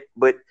suspended,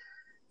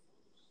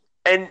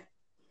 and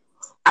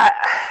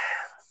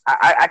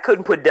I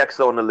couldn't put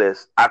Dexter on the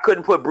list. I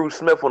couldn't put Bruce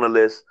Smith on the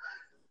list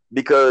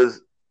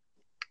because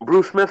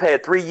Bruce Smith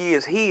had 3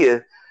 years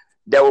here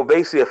that were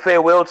basically a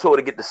farewell tour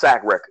to get the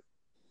sack record.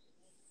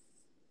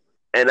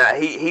 And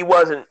he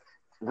wasn't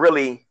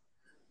really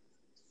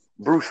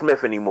Bruce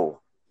Smith anymore.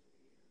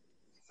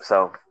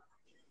 So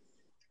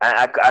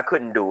I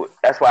couldn't do it.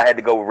 That's why I had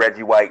to go with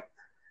Reggie White.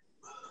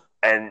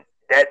 And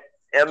that,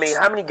 I mean,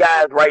 how many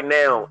guys right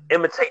now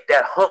imitate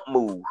that hump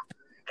move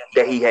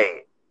that he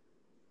had?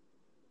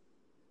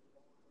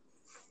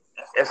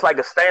 It's like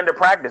a standard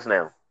practice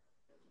now.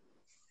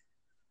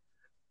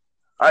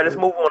 All right, let's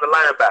move on to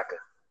linebacker.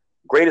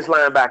 Greatest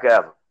linebacker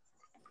ever.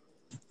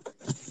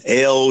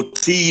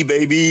 LT,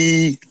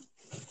 baby.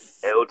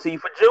 LT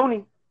for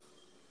Junie.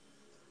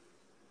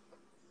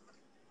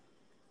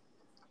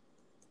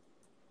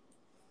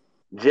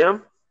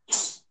 Jim?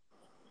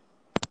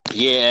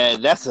 Yeah,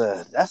 that's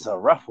a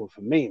rough one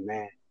for me,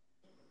 man.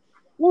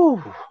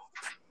 Woo.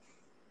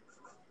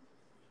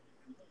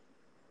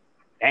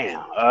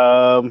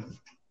 Damn.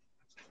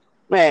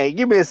 Man,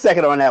 give me a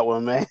second on that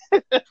one, man.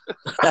 All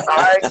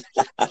right.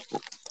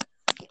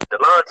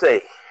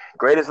 Delonte,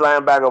 greatest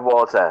linebacker of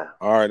all time.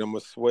 All right, I'm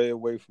going to sway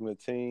away from the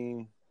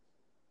team.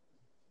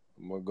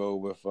 I'm going to go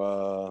with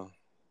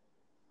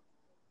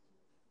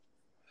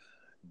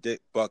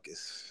Dick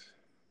Butkus.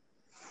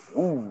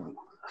 Ooh,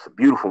 that's a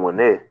beautiful one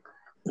there.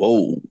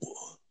 Whoa.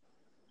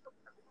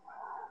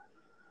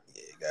 Yeah,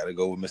 you got to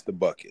go with Mr.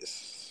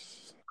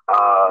 Butkus.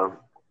 I'm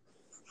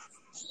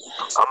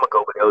going to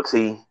go with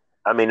LT.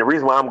 I mean, the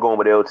reason why I'm going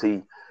with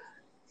LT,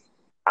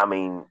 I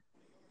mean,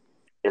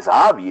 it's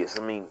obvious.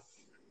 I mean,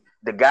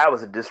 the guy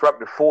was a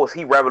disruptive force.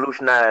 He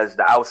revolutionized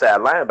the outside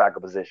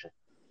linebacker position.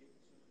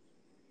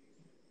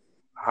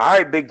 All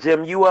right, Big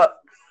Jim, you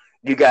up.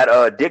 You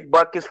got Dick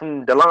Butkus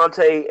from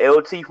Delonte,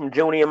 LT from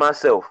Junie, and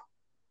myself.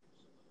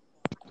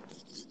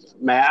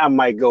 Man, I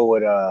might go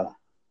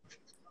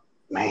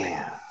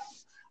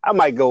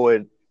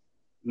with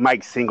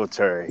Mike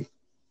Singletary.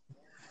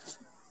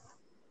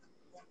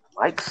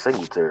 Mike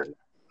Singletary.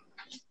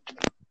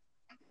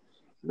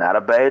 Not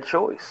a bad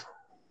choice.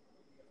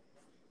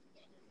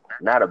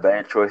 Not a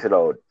bad choice at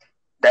all.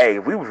 Dang,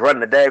 if we was running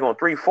the daggone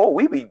 3-4,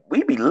 we be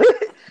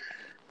lit.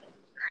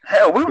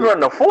 Hell, we was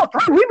running a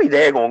 4-3, we be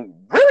daggone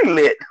really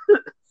lit.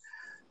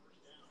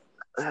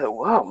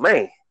 Oh,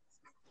 man.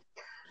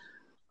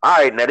 All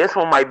right, now this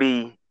one might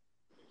be,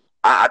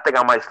 I think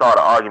I might start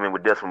an argument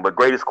with this one, but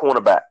greatest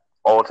cornerback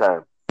all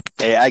time.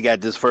 Hey, I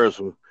got this first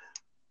one.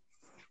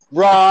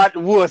 Rod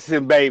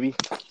Woodson, baby.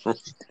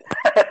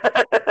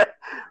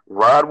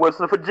 Rod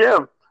Woodson for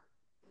Jim.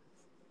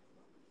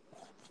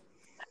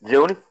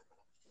 Junie?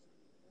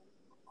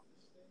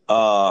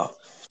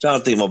 Trying to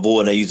think of my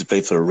boy that used to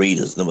play for the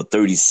Raiders, number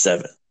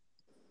 37.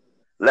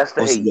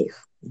 Lester Hayes.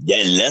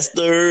 Yeah,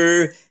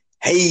 Lester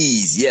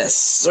Hayes. Yes,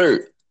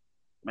 sir.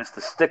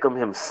 Mr. Stickum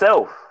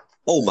himself.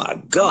 Oh, my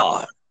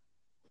God.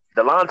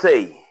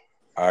 Delonte.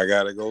 I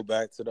got to go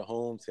back to the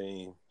home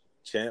team.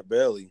 Champ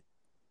Bailey.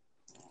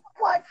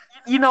 What?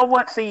 You know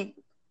what? See,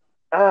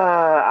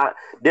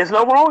 there's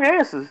no wrong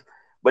answers,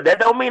 but that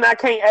don't mean I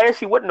can't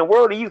ask you what in the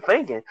world are you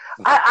thinking.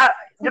 I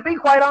to be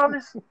quite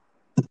honest,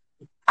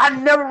 I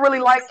never really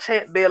liked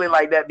Champ Bailey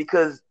like that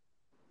because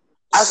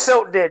I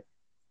felt that,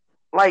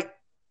 like,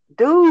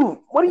 dude,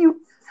 what are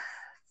you,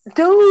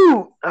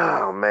 dude?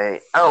 Oh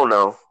man, I don't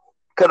know.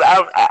 Because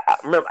I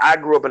remember I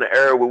grew up in an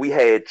era where we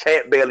had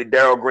Champ Bailey,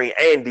 Darrell Green,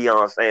 and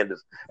Deion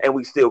Sanders, and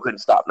we still couldn't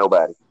stop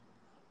nobody.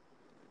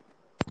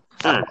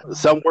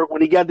 Some work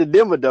when he got to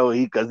Denver, though,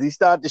 because he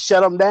started to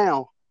shut them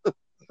down.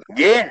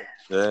 Yeah.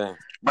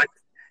 But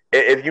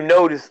if you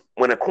notice,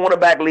 when a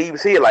cornerback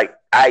leaves here, like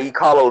i.e.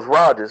 Carlos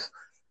Rogers,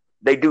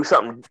 they do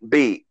something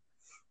big.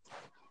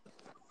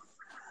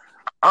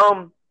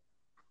 For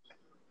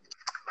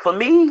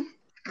me,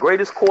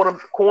 greatest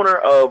corner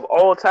of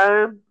all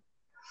time,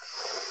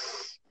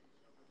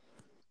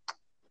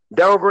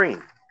 Darrell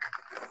Green.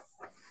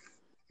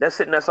 That's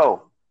it, and that's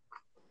all.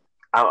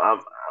 I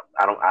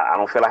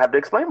don't feel I have to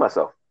explain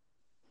myself.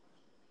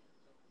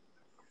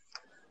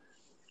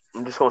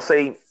 I'm just gonna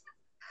say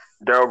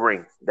Darrell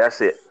Green.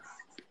 That's it.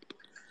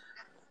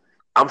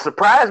 I'm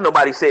surprised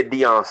nobody said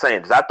Deion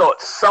Sanders. I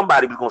thought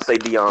somebody was gonna say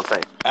Deion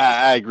Sanders.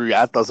 I agree.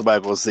 I thought somebody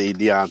was gonna say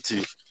Deion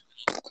too.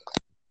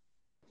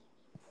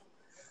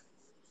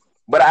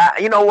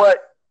 But you know what?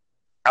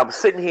 I'm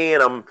sitting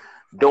here and I'm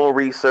doing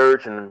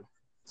research, and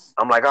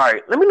I'm like, all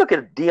right, let me look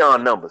at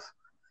Deion numbers.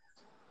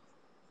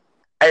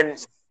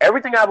 And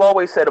everything I've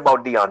always said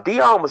about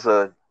Deion was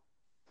a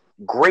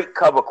great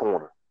cover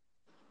corner.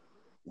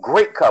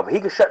 Great cover. He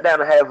could shut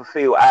down a half a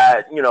field.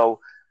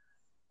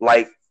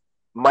 Like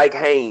Mike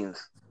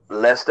Haynes,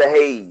 Lester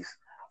Hayes,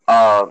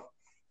 Darrell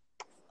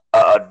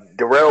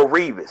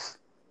Revis,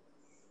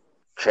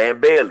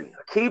 Champ Bailey,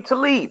 Aqib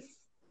Talib.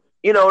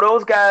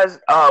 Those guys.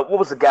 What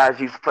was the guys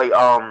used to play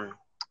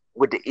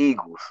with the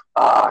Eagles?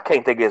 I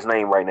can't think of his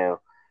name right now.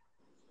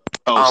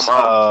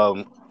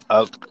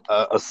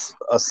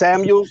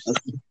 Samuels.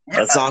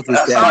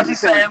 Asante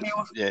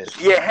Samuels. Yes.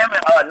 Yeah, him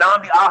and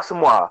Nnamdi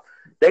Asomugha.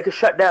 They could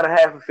shut down a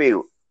half a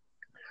field.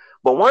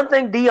 But one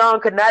thing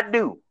Deion could not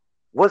do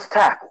was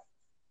tackle.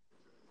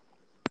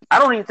 I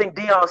don't even think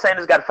Deion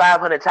Sanders got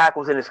 500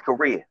 tackles in his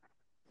career.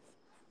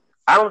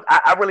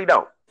 I really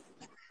don't.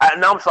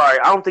 I'm sorry.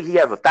 I don't think he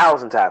has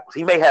 1,000 tackles.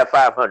 He may have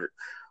 500.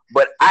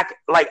 But I've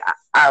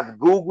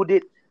Googled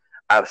it.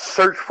 I've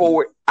searched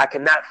for it. I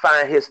cannot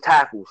find his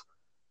tackles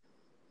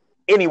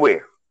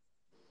anywhere.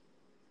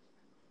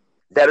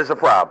 That is a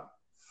problem.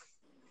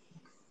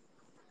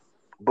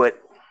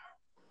 But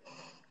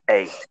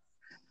hey,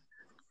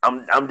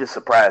 I'm just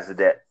surprised at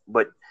that.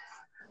 But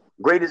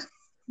greatest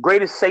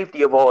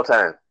safety of all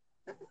time.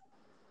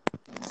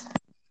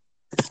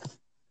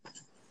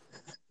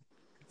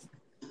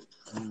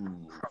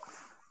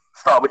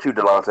 Start with you,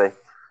 Delonte.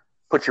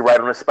 Put you right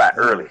on the spot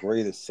early.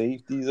 Greatest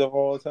safeties of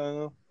all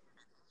time.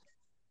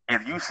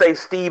 If you say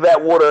Steve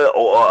Atwater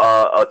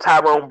or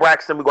Tyrone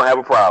Braxton, we're gonna have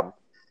a problem.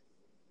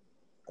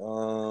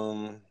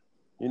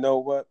 You know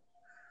what?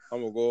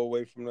 I'm gonna go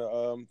away from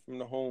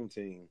the home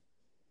team.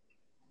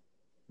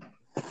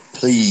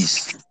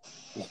 Please.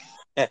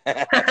 I'm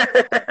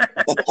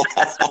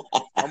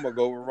gonna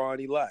go with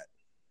Ronnie Lott.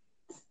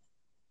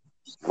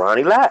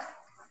 Ronnie Lott.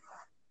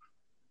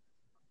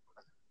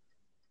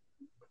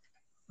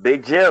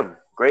 Big Jim,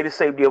 greatest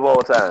safety of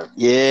all time.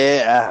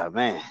 Yeah,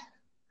 man.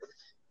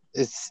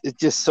 It's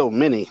just so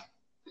many.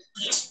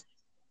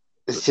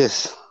 It's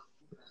just,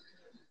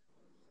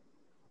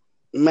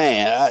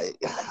 man.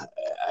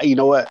 You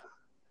know what?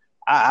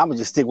 I'm gonna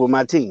just stick with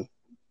my team.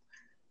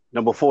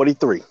 Number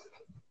 43,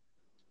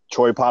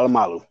 Troy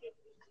Polamalu.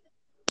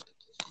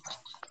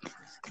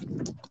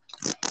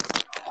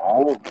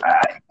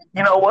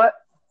 You know what?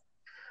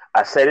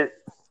 I said it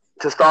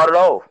to start it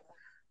off.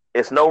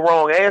 It's no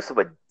wrong answer,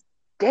 but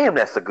damn,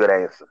 that's a good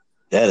answer.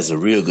 That is a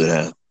real good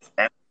answer.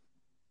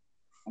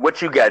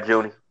 What you got,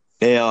 Junie?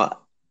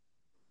 Now,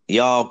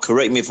 y'all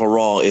correct me if I'm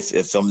wrong,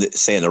 if I'm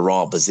saying the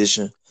wrong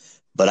position,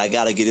 but I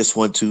got to get this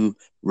one too.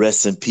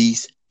 Rest in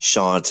peace,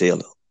 Sean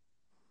Taylor.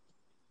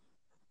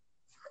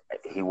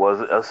 He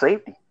was a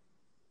safety.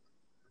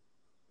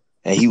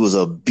 And he was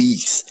a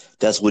beast.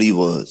 That's what he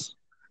was.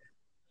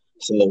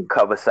 So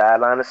Cover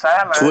sideline to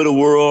sideline. Twitter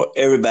world,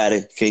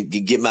 everybody can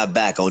get my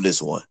back on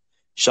this one.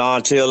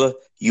 Sean Taylor,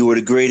 you were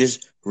the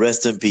greatest.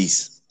 Rest in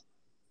peace.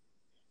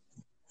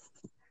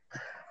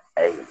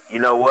 Hey, you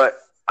know what?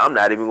 I'm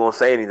not even gonna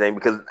say anything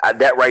because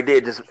that right there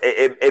just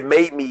it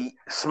made me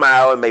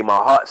smile. It made my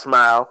heart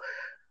smile.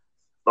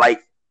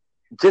 Like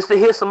just to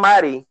hear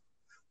somebody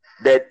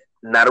that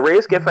not a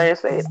Redskin fan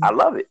say it. I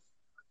love it.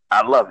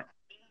 I love it.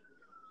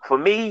 For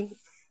me,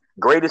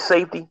 greatest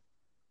safety.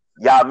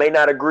 Y'all may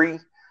not agree,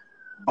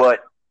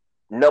 but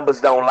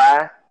numbers don't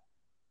lie.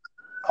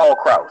 Paul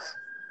Krause.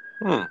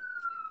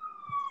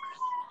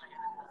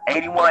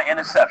 81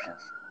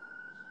 interceptions.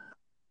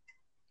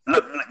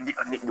 Look,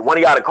 one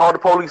of y'all to call the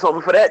police on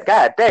me for that?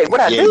 God dang, what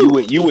I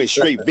do? You went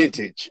straight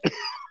vintage.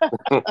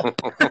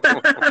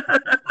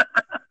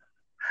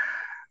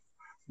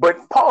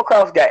 But Paul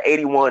Krause got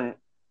 81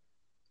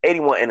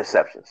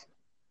 interceptions.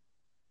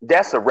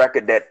 That's a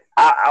record that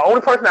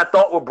only person I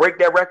thought would break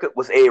that record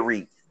was Ed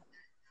Reed.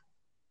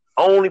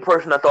 Only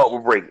person I thought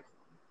would break it.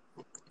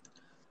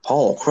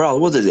 Paul Krause,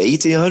 was it the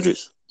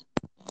 1800s?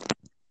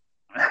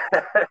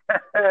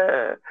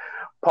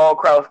 Paul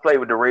Krause played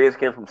with the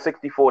Redskins from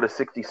 64 to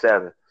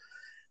 67.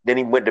 Then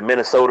he went to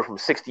Minnesota from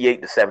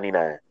 68 to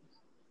 79.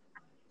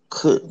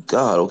 Good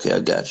God. Okay,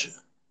 I got you.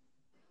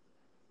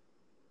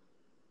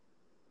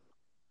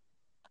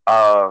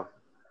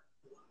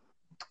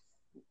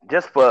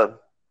 Just for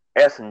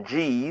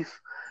S&Gs,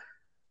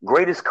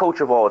 greatest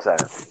coach of all time.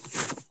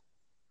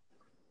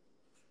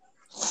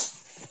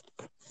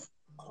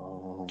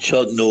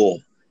 Chuck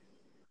Noll.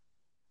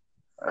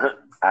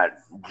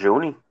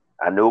 Junie,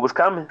 I knew it was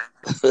coming.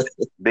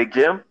 Big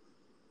Jim.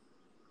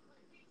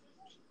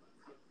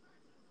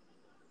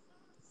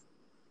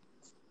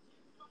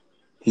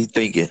 He's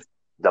thinking.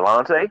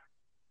 Delonte.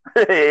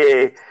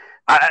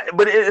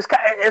 But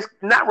it's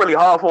not really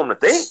hard for him to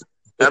think.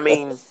 I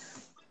mean,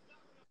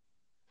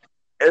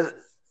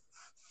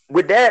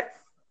 with that,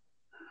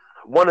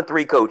 1 of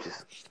 3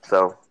 coaches.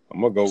 So I'm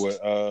gonna go with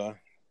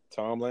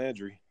Tom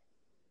Landry.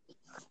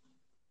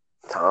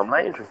 Tom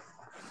Landry.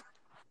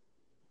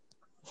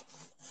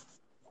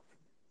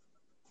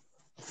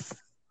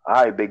 All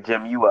right, Big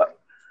Jim, you up?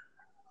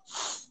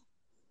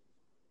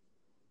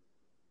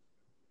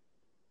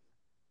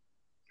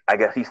 I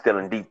guess he's still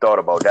in deep thought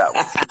about that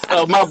one.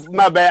 Oh,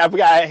 my bad. I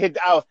forgot.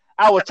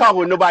 I was talking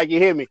when nobody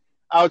could hear me.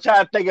 I was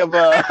trying to think of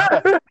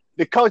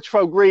the coach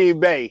from Green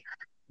Bay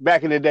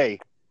back in the day.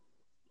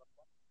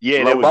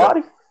 Yeah,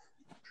 Lombardi.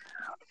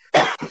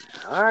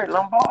 All right,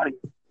 Lombardi.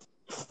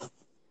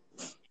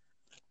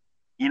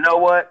 You know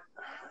what?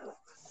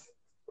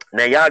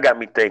 Now y'all got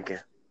me thinking.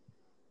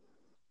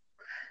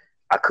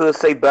 I could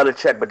say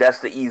Belichick, but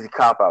that's the easy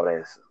cop-out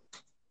answer.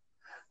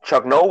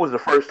 Chuck Noll was the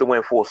first to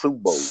win 4 Super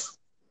Bowls.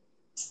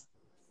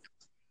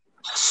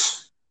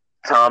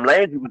 Tom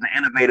Landry was the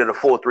innovator of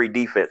the 4-3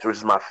 defense, which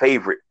is my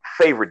favorite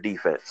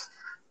defense.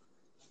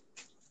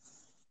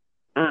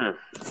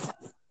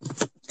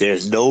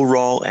 There's no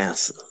wrong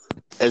answer.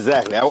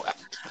 Exactly. I'm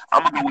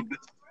gonna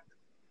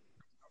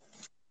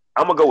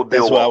go with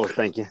Bill That's Walsh. what I was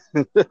thinking.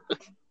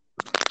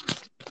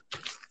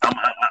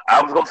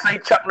 I was gonna say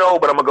Chuck Noll,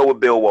 but I'm gonna go with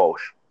Bill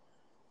Walsh.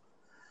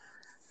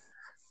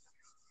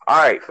 All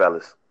right,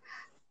 fellas.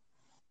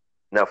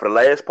 Now for the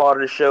last part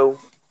of the show,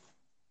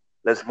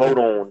 let's vote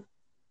on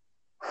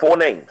 4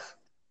 names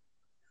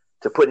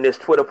to put in this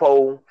Twitter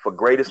poll for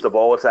greatest of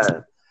all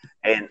time.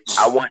 And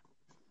I want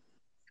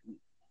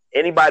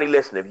anybody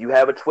listening, if you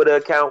have a Twitter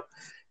account,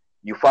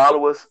 you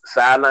follow us,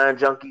 Sideline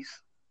Junkies,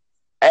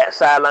 at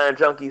Sideline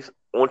Junkies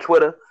on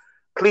Twitter,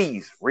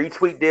 please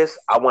retweet this.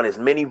 I want as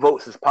many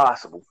votes as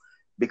possible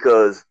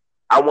because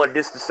I want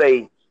this to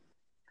say,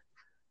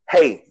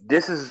 hey,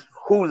 this is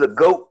who the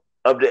GOAT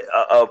of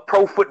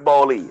pro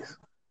football is.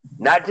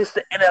 Not just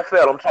the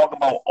NFL. I'm talking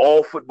about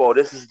all football.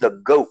 This is the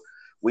GOAT.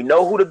 We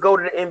know who the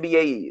GOAT of the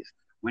NBA is.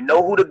 We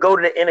know who the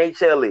GOAT of the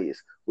NHL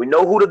is. We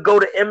know who the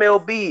GOAT of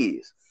MLB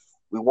is.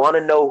 We want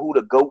to know who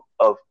the GOAT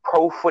of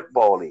pro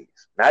football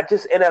is. Not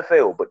just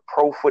NFL, but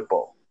pro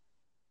football.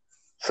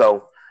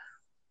 So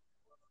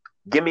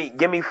give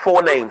me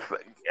 4 names.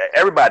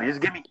 Everybody,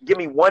 just give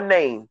me 1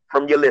 name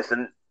from your list.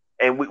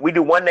 And we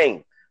do 1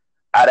 name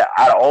out of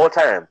all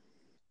time.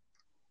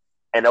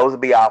 And those will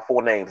be our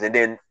 4 names. And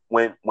then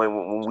when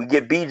we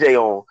get BJ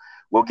on,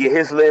 we'll get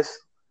his list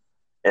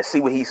and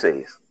see what he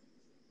says.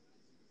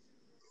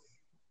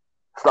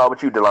 Start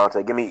with you,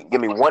 Delonte.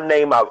 Give me 1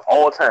 name out of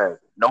all time,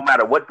 no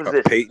matter what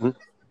position. Peyton.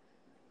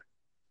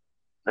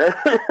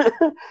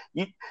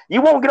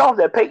 You won't get off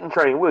that Peyton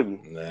train, will you?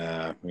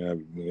 Nah,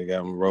 we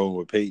got him rolling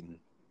with Peyton.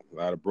 A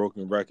lot of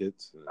broken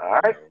records. All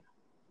right.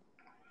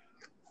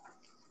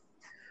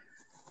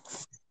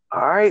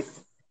 All right.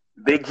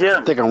 Big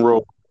Jim. I think I'm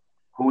rolling.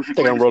 Who's your I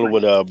think I'm rolling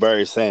player? with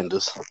Barry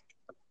Sanders.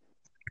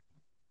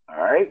 All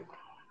right.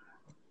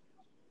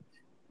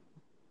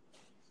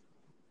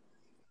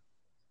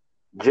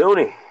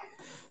 Junie.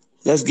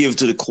 Let's give it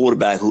to the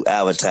quarterback who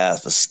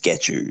advertised for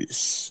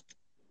Skechers,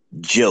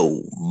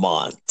 Joe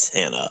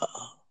Montana.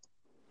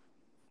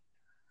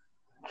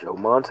 Joe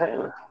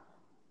Montana.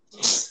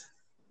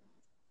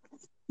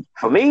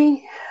 For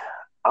me,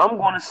 I'm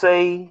going to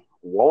say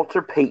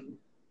Walter Payton.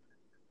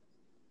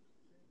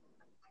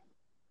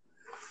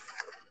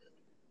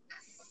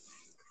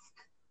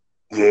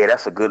 Yeah,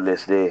 that's a good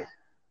list there.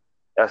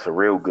 That's a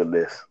real good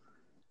list.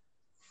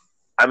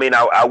 I mean,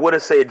 I would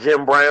have said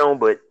Jim Brown,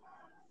 but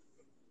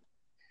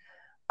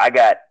I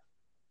got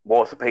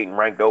Walter Payton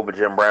ranked over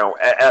Jim Brown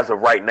as of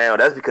right now.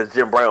 That's because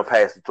Jim Brown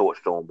passed the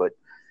torch to him. But,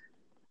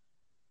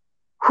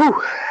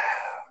 whew,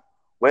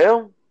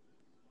 well,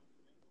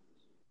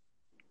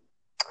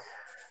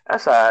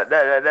 that's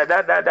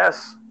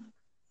that's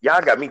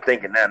y'all got me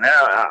thinking now.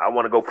 Now I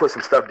want to go put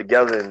some stuff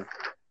together and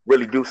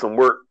really do some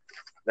work.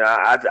 Now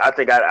I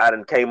think I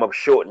done came up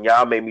short, and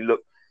y'all made me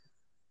look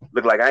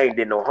like I ain't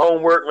did no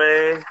homework,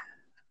 man.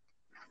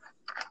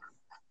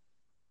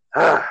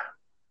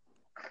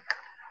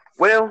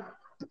 Well,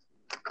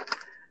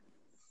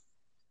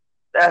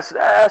 that's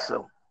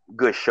a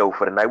good show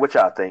for tonight. What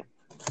y'all think?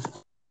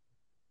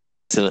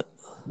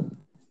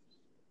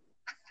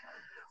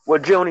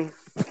 Well, Junie,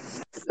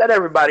 let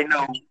everybody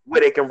know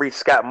where they can reach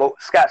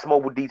Scott's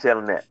Mobile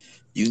Detailing at.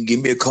 You can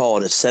give me a call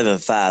at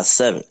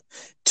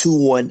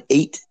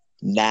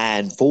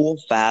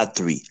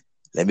 757-218-9453.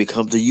 Let me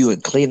come to you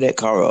and clean that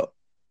car up.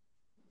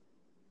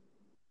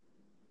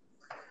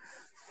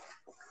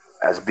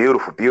 That's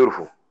beautiful,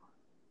 beautiful.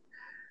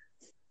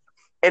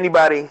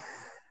 Anybody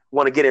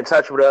want to get in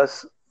touch with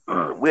us?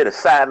 We're the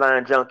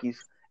Sideline Junkies,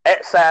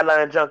 at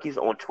Sideline Junkies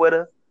on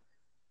Twitter.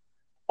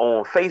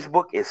 On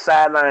Facebook, it's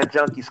Sideline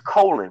Junkies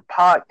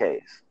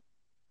 :podcast.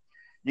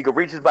 You can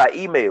reach us by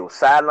email,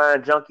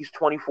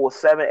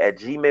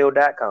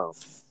 sidelinejunkies247@gmail.com.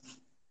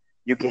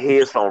 You can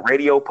hear us on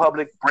Radio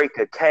Public,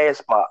 Breaker,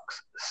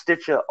 Castbox,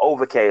 Stitcher,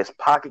 Overcast,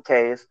 Pocket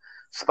Cast,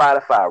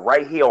 Spotify,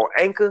 right here on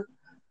Anchor,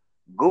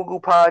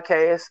 Google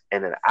Podcasts,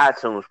 and an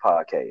iTunes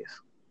Podcast.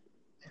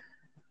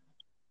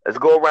 Let's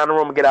go around the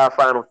room and get our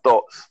final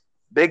thoughts.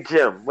 Big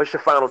Jim, what's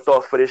your final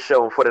thoughts for this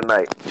show and for the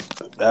night?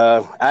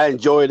 I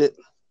enjoyed it.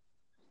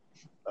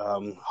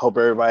 Hope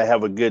everybody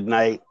have a good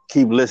night.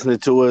 Keep listening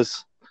to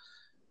us.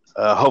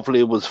 Hopefully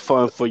it was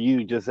fun for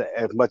you just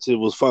as much as it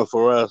was fun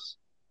for us.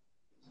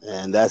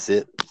 And that's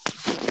it.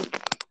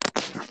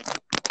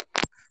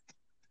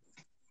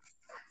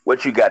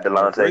 What you got,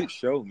 Delonte? Great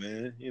show,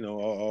 man.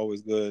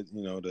 Always good,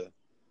 to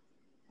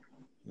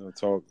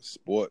talk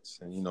sports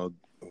and,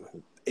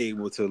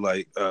 able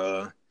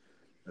to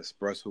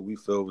express what we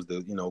feel was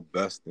the,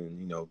 best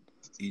in,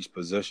 each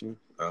position.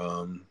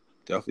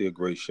 Definitely a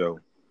great show.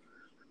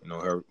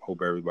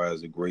 Hope everybody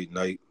has a great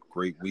night,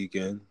 great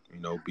weekend.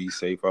 Be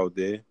safe out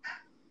there.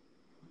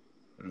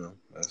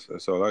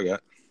 That's all I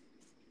got.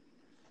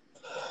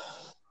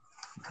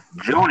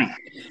 Judy.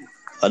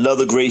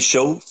 Another great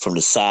show from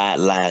the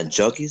Sideline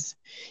Junkies.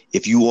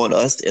 If you want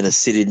us in a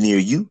city near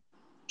you,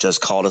 just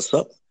call us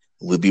up.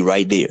 We'll be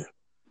right there.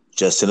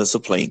 Just send us a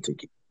plane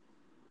ticket.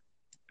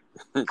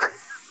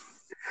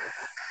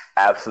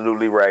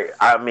 Absolutely right.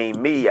 I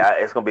mean,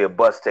 it's gonna be a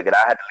bus ticket.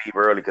 I had to leave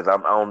early because I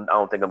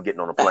don't think I'm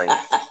getting on a plane.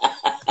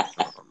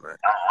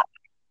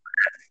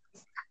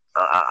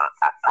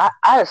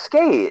 I was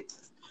scared.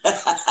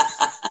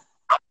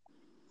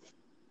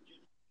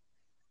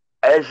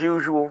 As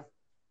usual,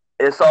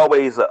 it's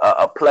always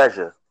a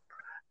pleasure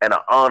and an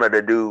honor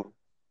to do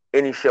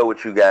any show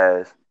with you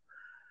guys.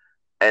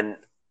 And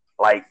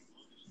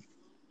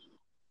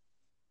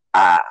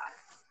I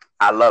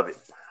love it.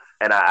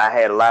 And I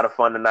had a lot of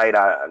fun tonight.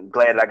 I'm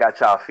glad I got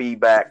y'all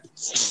feedback.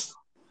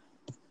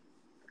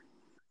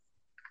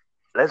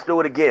 Let's do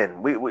it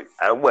again.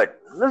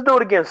 Let's do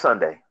it again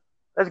Sunday.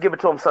 Let's give it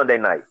to them Sunday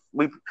night.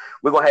 We're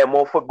gonna have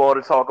more football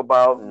to talk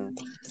about, and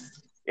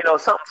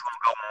something's gonna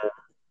go on.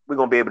 We're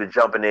gonna be able to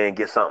jump in there and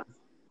get something.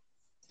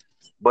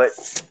 But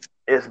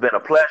it's been a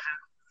pleasure.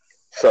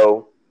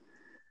 So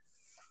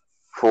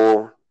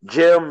for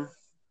Jim,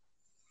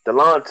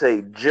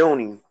 Delonte,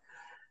 Junie,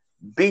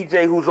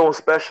 BJ, who's on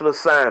special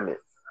assignment,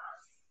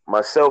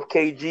 myself,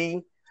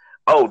 KG.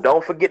 Oh,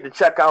 don't forget to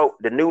check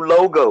out the new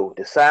logo,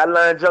 the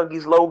Sideline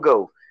Junkies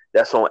logo.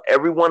 That's on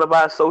every one of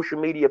our social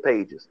media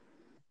pages.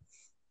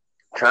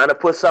 Trying to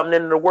put something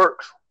into the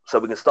works so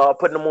we can start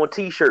putting them on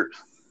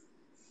T-shirts.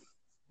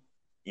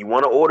 You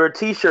want to order a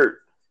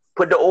T-shirt,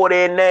 put the order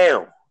in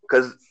now.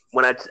 Because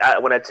when I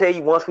tell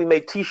you, once we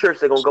make T-shirts,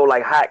 they're going to go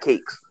like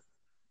hotcakes.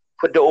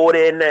 Put the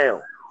order in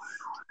now.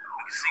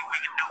 See what we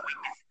can do.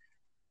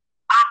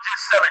 I'm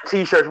just selling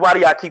T-shirts. Why do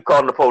y'all keep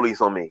calling the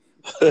police on me?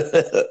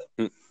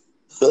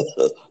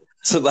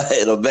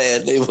 Somebody in a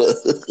bad neighborhood.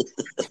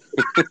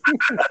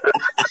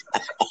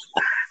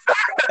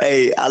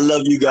 Hey, I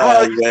love you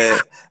guys, man.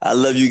 I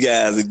love you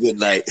guys, and good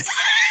night.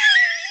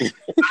 Y'all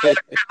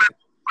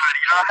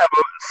have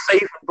a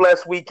safe and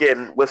blessed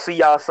weekend. We'll see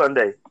y'all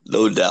Sunday.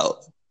 No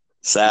doubt.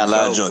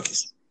 Sideline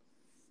Junkies.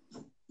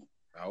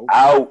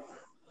 Out.